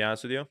 to be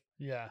honest with you.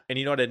 Yeah. And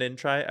you know what I didn't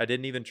try? I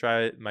didn't even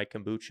try my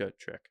kombucha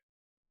trick.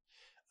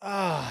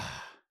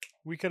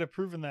 We could have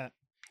proven that.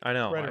 I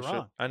know. Right or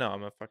wrong. I know.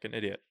 I'm a fucking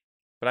idiot.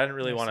 But I didn't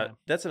really want to.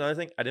 That's another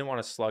thing. I didn't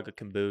want to slug a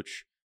kombucha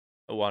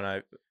when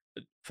I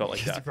felt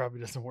like that. It probably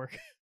doesn't work.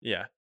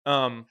 Yeah.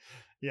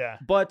 Yeah.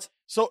 But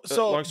so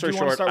long story do you short,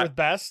 want to start with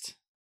best?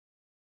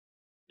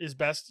 Is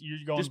best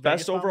you going just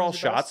best overall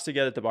shots to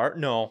get at the bar?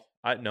 No.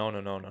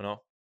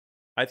 No.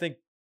 I think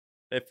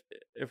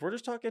if we're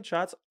just talking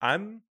shots,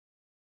 I'm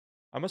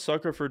a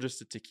sucker for just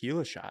a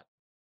tequila shot.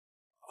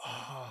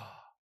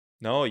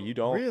 No, you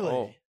don't. Really?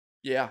 Oh,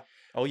 yeah.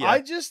 Oh, yeah.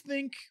 I just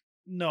think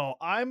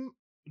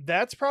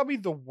that's probably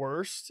the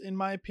worst in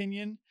my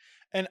opinion.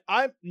 And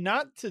I'm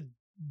not to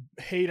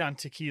hate on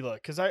tequila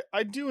because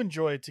I do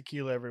enjoy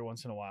tequila every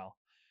once in a while.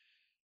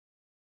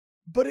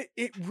 But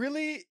it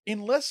really,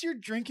 unless you're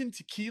drinking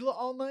tequila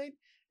all night,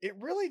 it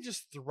really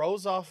just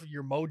throws off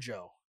your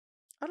mojo.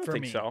 I don't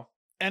think so.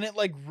 And it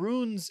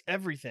ruins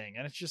everything.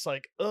 And it's just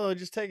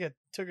just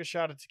took a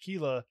shot of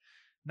tequila.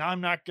 Now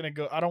I'm not going to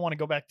go. I don't want to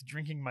go back to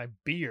drinking my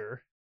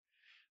beer.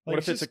 What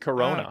if it's a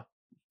Corona?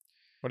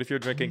 What if you're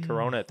drinking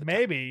Corona at the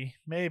time?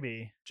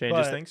 Maybe.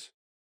 Changes things?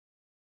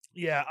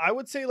 Yeah, I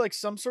would say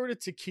some sort of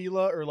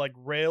tequila or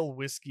rail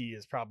whiskey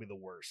is probably the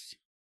worst.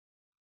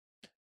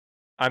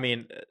 I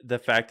mean, the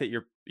fact that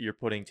you're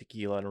putting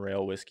tequila and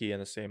rail whiskey in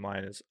the same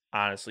line is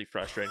honestly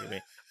frustrating to me.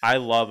 I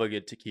love a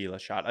good tequila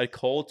shot. A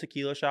cold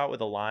tequila shot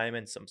with a lime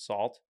and some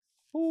salt.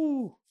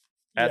 Ooh,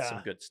 that's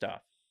some good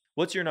stuff.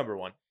 What's your number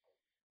one?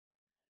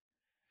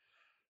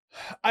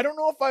 I don't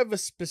know if I have a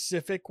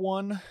specific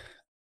one.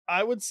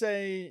 I would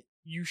say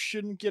you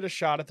shouldn't get a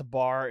shot at the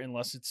bar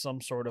unless it's some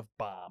sort of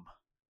bomb.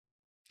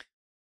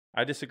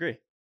 I disagree.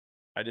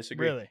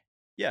 Really?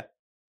 Yeah.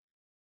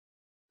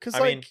 Because,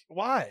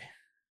 why?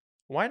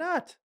 Why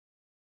not?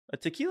 A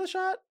tequila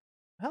shot?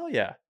 Hell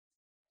yeah.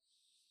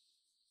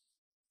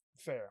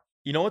 Fair.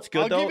 You know what's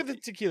good though? I'll give it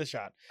the tequila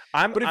shot.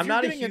 I'm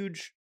not a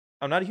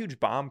huge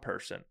bomb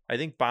person. I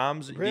think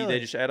bombs they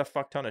just add a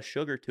fuck ton of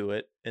sugar to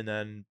it, and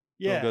then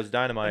boom goes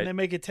dynamite, and they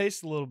make it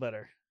taste a little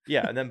better.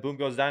 Yeah, and then boom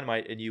goes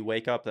dynamite, and you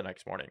wake up the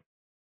next morning.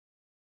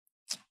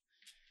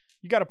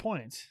 You got a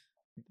point.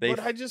 But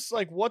I just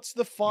like, what's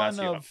the fun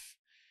of?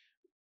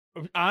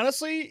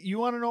 Honestly, you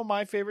want to know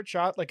my favorite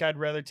shot? Like, I'd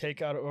rather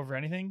take out over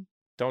anything.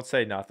 Don't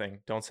say nothing.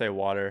 Don't say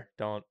water.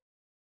 Don't.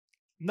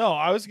 No,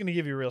 I was gonna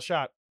give you a real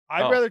shot.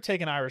 I'd rather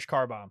take an Irish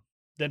car bomb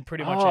than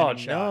pretty much any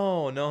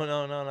shot.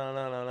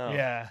 No.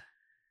 Yeah.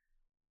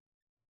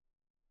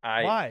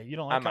 Why? You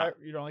don't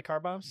like car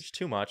bombs? It's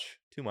too much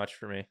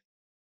for me.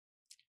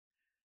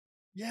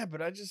 Yeah,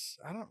 but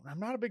I'm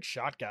not a big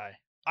shot guy.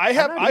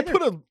 I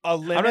put a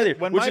limit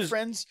when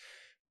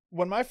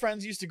my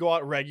friends used to go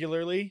out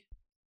regularly,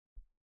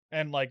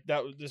 and like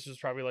this was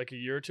probably like a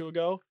year or two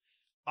ago.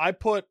 I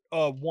put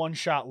a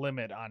 1-shot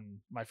limit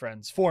on my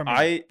friends for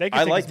me. They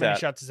can take as many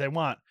shots as they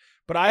want,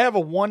 but I have a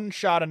 1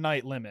 shot a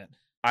night limit.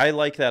 I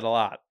like that a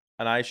lot,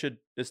 and I should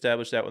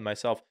establish that with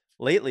myself.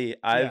 Lately,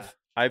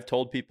 I've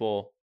told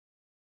people,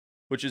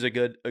 which is a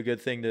good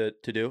thing to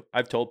do.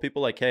 I've told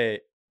people like, hey,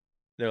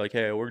 they're like,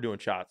 hey, we're doing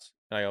shots,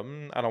 and I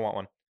go, I don't want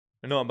one.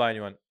 No, I'm buying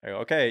you one. I go,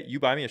 okay, you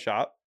buy me a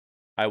shot,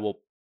 I will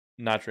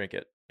not drink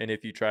it, and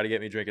if you try to get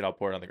me to drink it, I'll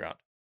pour it on the ground.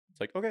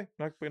 It's like, okay,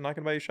 I'm not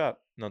gonna buy you a shot.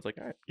 And it's like,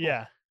 all right, cool.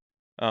 Yeah.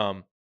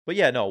 But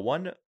yeah, no,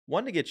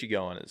 one to get you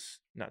going is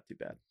not too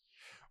bad.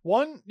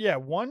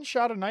 1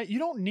 shot a night. You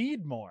don't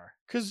need more,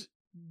 because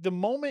the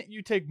moment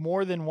you take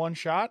more than 1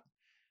 shot,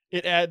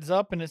 it adds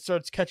up and it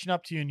starts catching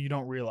up to you and you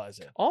don't realize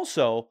it.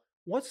 Also,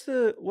 what's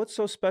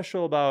so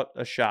special about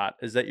a shot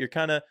is that you're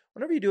kind of,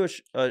 whenever you do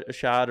a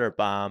shot or a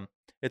bomb,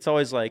 it's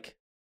always like,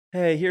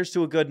 hey, here's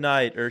to a good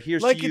night, or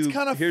here's to you, it's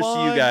kind of here's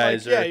fun. To you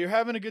guys. Like, you're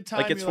having a good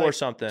time. Like it's for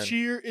something.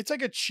 It's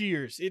like a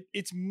cheers.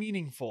 It's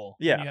meaningful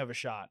when you have a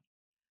shot.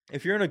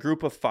 If you're in a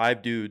group of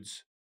 5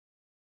 dudes,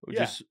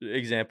 just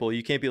example,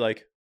 you can't be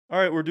like, all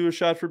right, we're doing a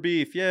shot for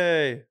beef,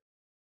 yay.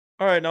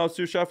 All right, now let's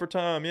do a shot for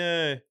Tom,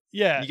 yay.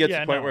 Yeah. You get to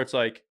the point where it's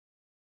like,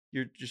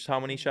 you're just how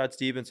many shots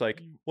deep? And it's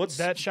like, what's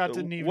that shot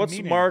didn't even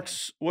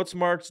what's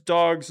Mark's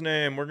dog's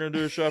name? We're gonna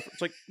do a shot.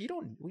 It's like we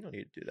don't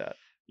need to do that.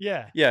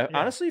 Yeah.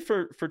 Honestly,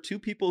 for 2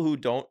 people who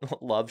don't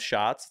love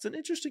shots, it's an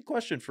interesting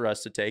question for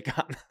us to take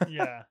on.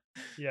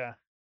 Yeah.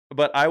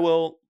 But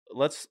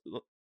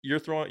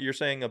you're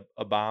saying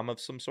a bomb of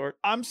some sort?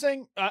 I'm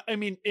saying, I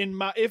mean,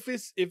 if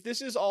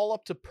this is all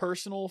up to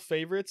personal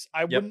favorites,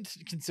 I wouldn't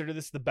consider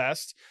this the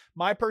best.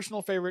 My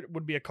personal favorite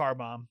would be a car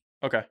bomb.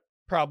 Okay.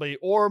 Probably,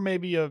 or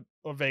maybe a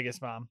Vegas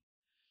bomb.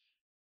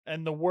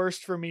 And the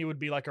worst for me would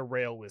be like a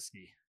rail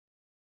whiskey.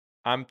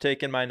 I'm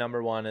taking my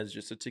number 1 as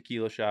just a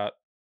tequila shot.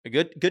 A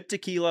good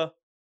tequila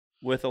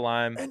with a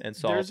lime and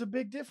salt. There's a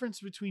big difference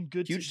between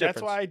good huge difference.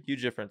 That's why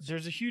huge difference.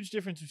 There's a huge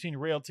difference between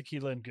rail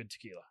tequila and good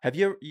tequila. Have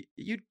you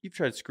you've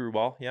tried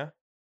Screwball, yeah?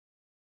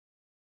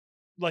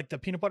 Like the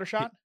peanut butter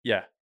shot?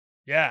 Yeah.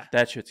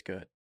 That shit's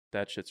good.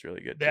 That shit's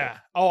really good. Yeah. Too.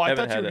 Oh, I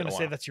thought you were gonna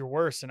say that's your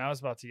worst, and I was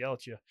about to yell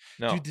at you.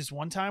 No. Dude, this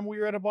one time we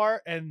were at a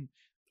bar and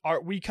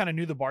we kind of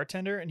knew the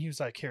bartender, and he was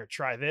like, "Here,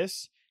 try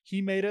this."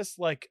 He made us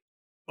like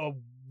a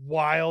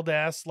wild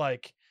ass,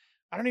 like,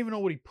 I don't even know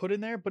what he put in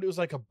there, but it was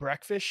like a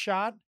breakfast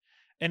shot,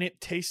 and it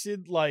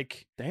tasted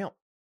like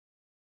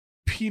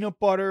peanut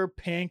butter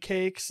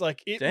pancakes.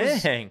 Like it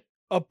was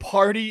a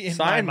party in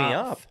Sign my me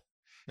mouth. Up.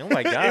 Oh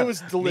my god, it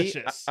was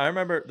delicious. I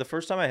remember the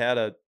first time I had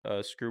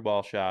a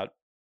Screwball shot,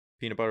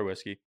 peanut butter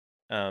whiskey.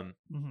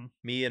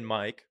 Me and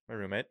Mike, my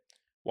roommate,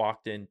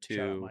 walked into.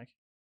 Shout out,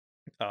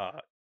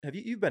 Mike. Have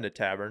you've been to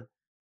Tavern,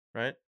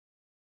 right?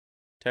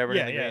 Tavern.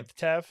 The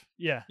Tav.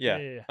 Yeah.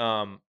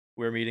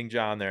 We were meeting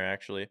John there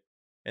actually,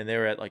 and they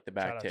were at like the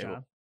back Shout out, table.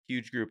 John.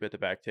 Huge group at the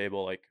back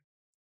table, like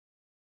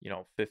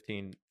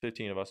 15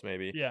 of us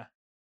maybe. Yeah.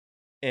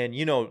 And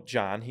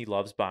John, he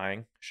loves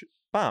buying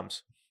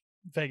bombs.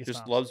 Vegas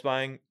just bombs. loves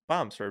buying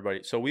bombs for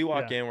everybody. So we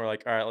walk in, we're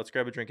like, all right, let's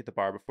grab a drink at the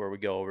bar before we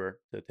go over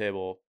to the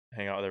table,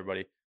 hang out with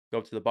everybody. Go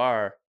up to the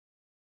bar.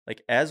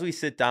 Like as we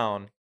sit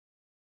down,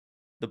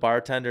 the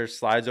bartender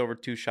slides over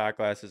 2 shot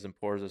glasses and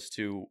pours us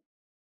 2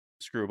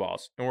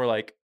 Screwballs. And we're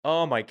like,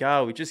 oh my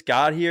God, we just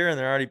got here and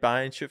they're already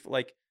buying shit.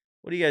 Like,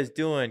 what are you guys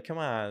doing? Come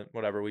on.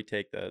 Whatever. We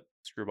take the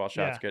Screwball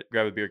shots,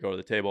 grab a beer, go to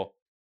the table.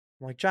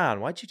 I'm like, John,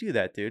 why'd you do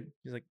that, dude?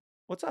 He's like,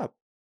 what's up?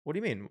 What do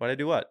you mean? Why'd I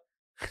do what?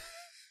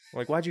 I'm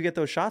like, why'd you get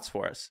those shots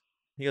for us?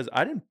 He goes,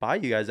 I didn't buy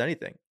you guys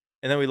anything.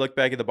 And then we look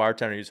back at the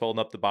bartender. He's holding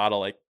up the bottle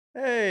like,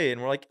 hey.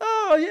 And we're like,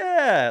 oh,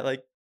 yeah.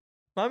 Like,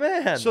 my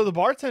man. So the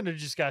bartender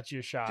just got you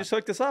a shot. Just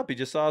hooked us up. He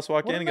just saw us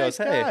walk in and goes,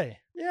 hey. Guy.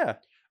 Yeah.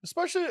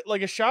 Especially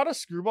like a shot of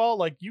Screwball.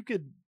 Like you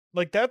could,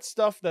 like that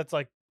stuff that's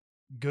like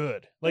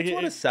good. Like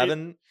it's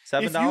 $7.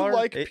 If you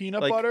like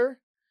peanut butter.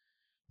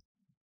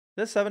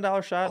 This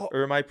 $7 shot,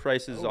 or my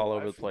prices all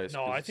over the place?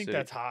 No, I think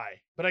that's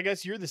high. But I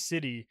guess you're the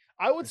city.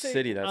 I would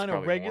say that's on a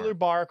regular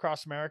bar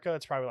across America,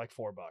 it's probably like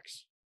 $4.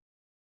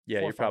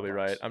 Yeah, you're probably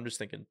right. I'm just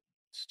thinking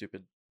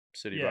stupid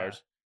city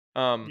bars.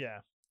 Yeah.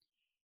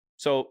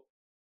 So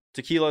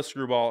tequila,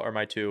 Screwball are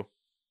my 2.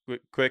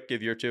 Quick,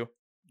 give your 2.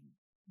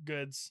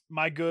 Goods.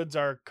 My goods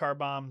are car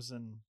bombs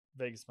and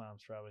Vegas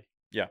bombs, probably.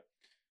 Yeah.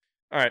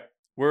 All right.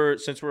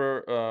 Since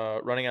we're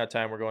running out of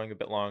time, we're going a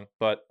bit long,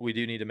 but we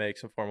do need to make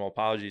some formal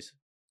apologies.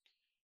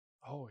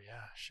 Oh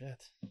yeah,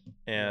 shit.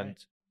 And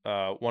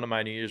one of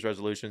my New Year's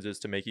resolutions is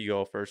to make you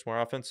go first more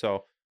often.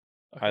 So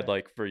okay. I'd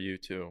like for you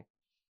to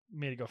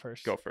go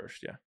first. Go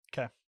first, yeah.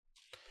 Okay.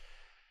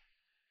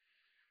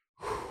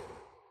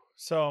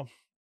 So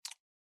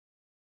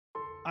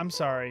I'm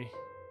sorry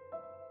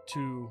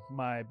to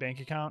my bank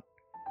account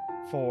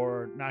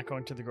for not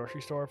going to the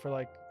grocery store for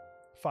like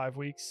 5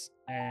 weeks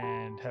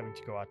and having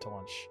to go out to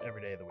lunch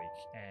every day of the week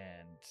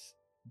and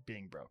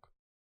being broke.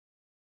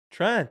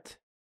 Trent.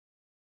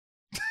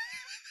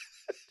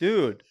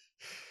 Dude.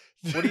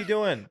 What are you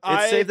doing?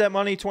 Save that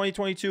money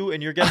 2022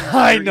 and you're getting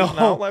eating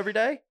out every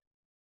day?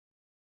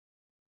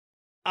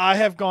 I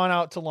have gone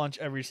out to lunch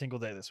every single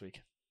day this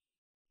week.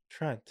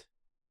 Trent.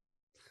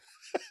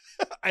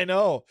 I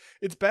know.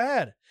 It's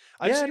bad.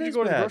 I just need to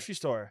go to the grocery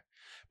store.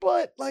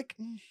 But like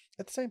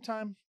at the same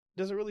time,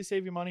 does it really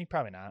save you money?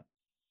 Probably not.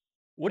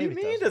 What do you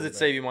mean does it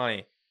save you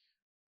money?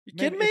 You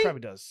kidding me? It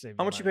probably does save you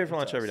How much money. You pay for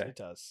lunch every day? It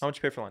does. How much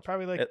you pay for lunch?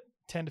 Probably like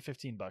 $10 to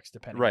 $15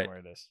 depending on where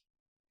it is.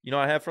 You know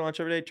what I have for lunch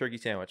every day? Turkey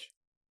sandwich.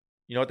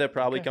 You know what that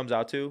probably comes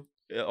out to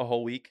a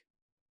whole week?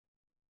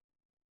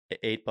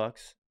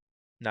 $8.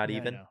 Not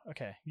even.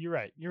 Okay, you're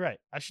right.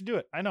 I should do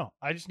it. I know.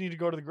 I just need to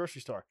go to the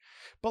grocery store.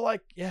 But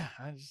like, yeah,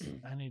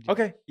 I need to.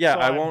 Okay, yeah, so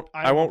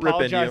I won't rip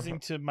into you. Apologizing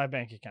to my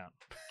bank account.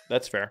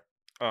 That's fair.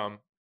 All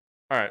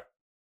right.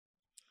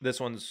 This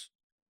one's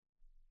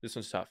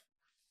tough.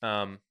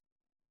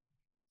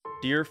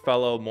 Dear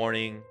fellow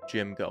morning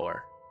gym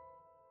goer,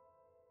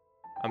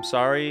 I'm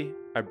sorry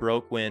I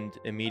broke wind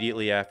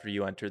immediately after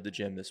you entered the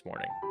gym this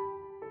morning.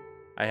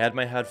 I had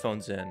my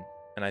headphones in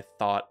and I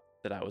thought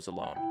that I was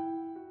alone.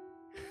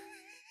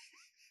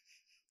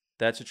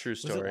 That's a true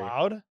story. Was it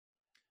loud?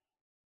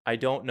 I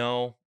don't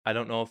know. I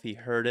don't know if he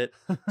heard it,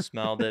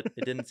 smelled it.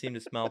 It didn't seem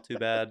to smell too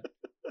bad,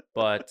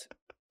 but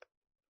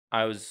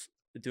I was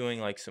doing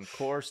like some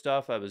core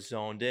stuff. I was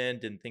zoned in,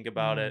 didn't think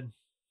about it.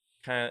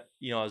 Kind of,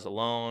 I was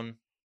alone.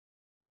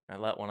 I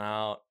let one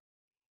out.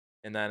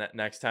 And then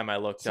next time I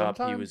looked up,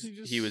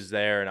 he was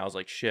there and I was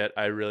like, shit,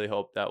 I really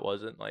hope that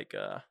wasn't like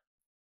a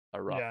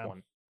rough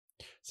one.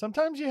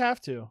 Sometimes you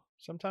have to.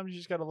 Sometimes you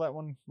just got to let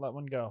one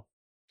go.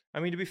 I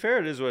mean, to be fair,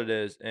 it is what it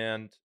is.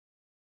 And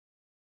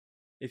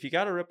if you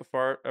got to rip a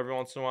fart every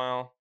once in a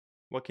while,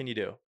 what can you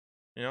do?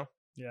 Yeah.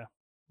 At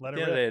the end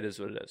of the day, it is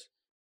what it is.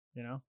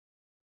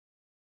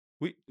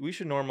 We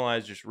should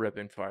normalize just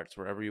ripping farts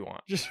wherever you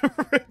want. Just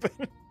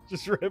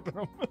ripping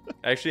them.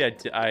 Actually,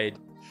 I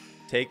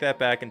take that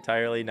back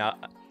entirely. Now,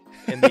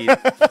 in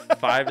the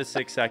 5 to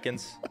 6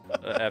 seconds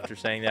after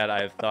saying that,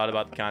 I have thought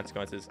about the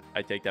consequences.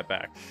 I take that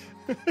back.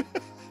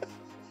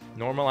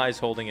 Normalize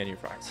holding in your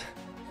farts.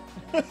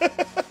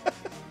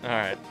 All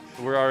right,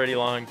 we're already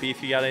long.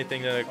 Beef, you got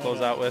anything to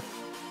close out with?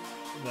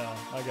 No,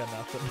 I got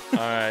nothing.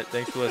 All right,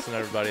 thanks for listening,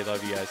 everybody.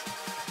 Love you guys.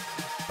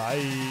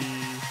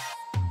 Bye.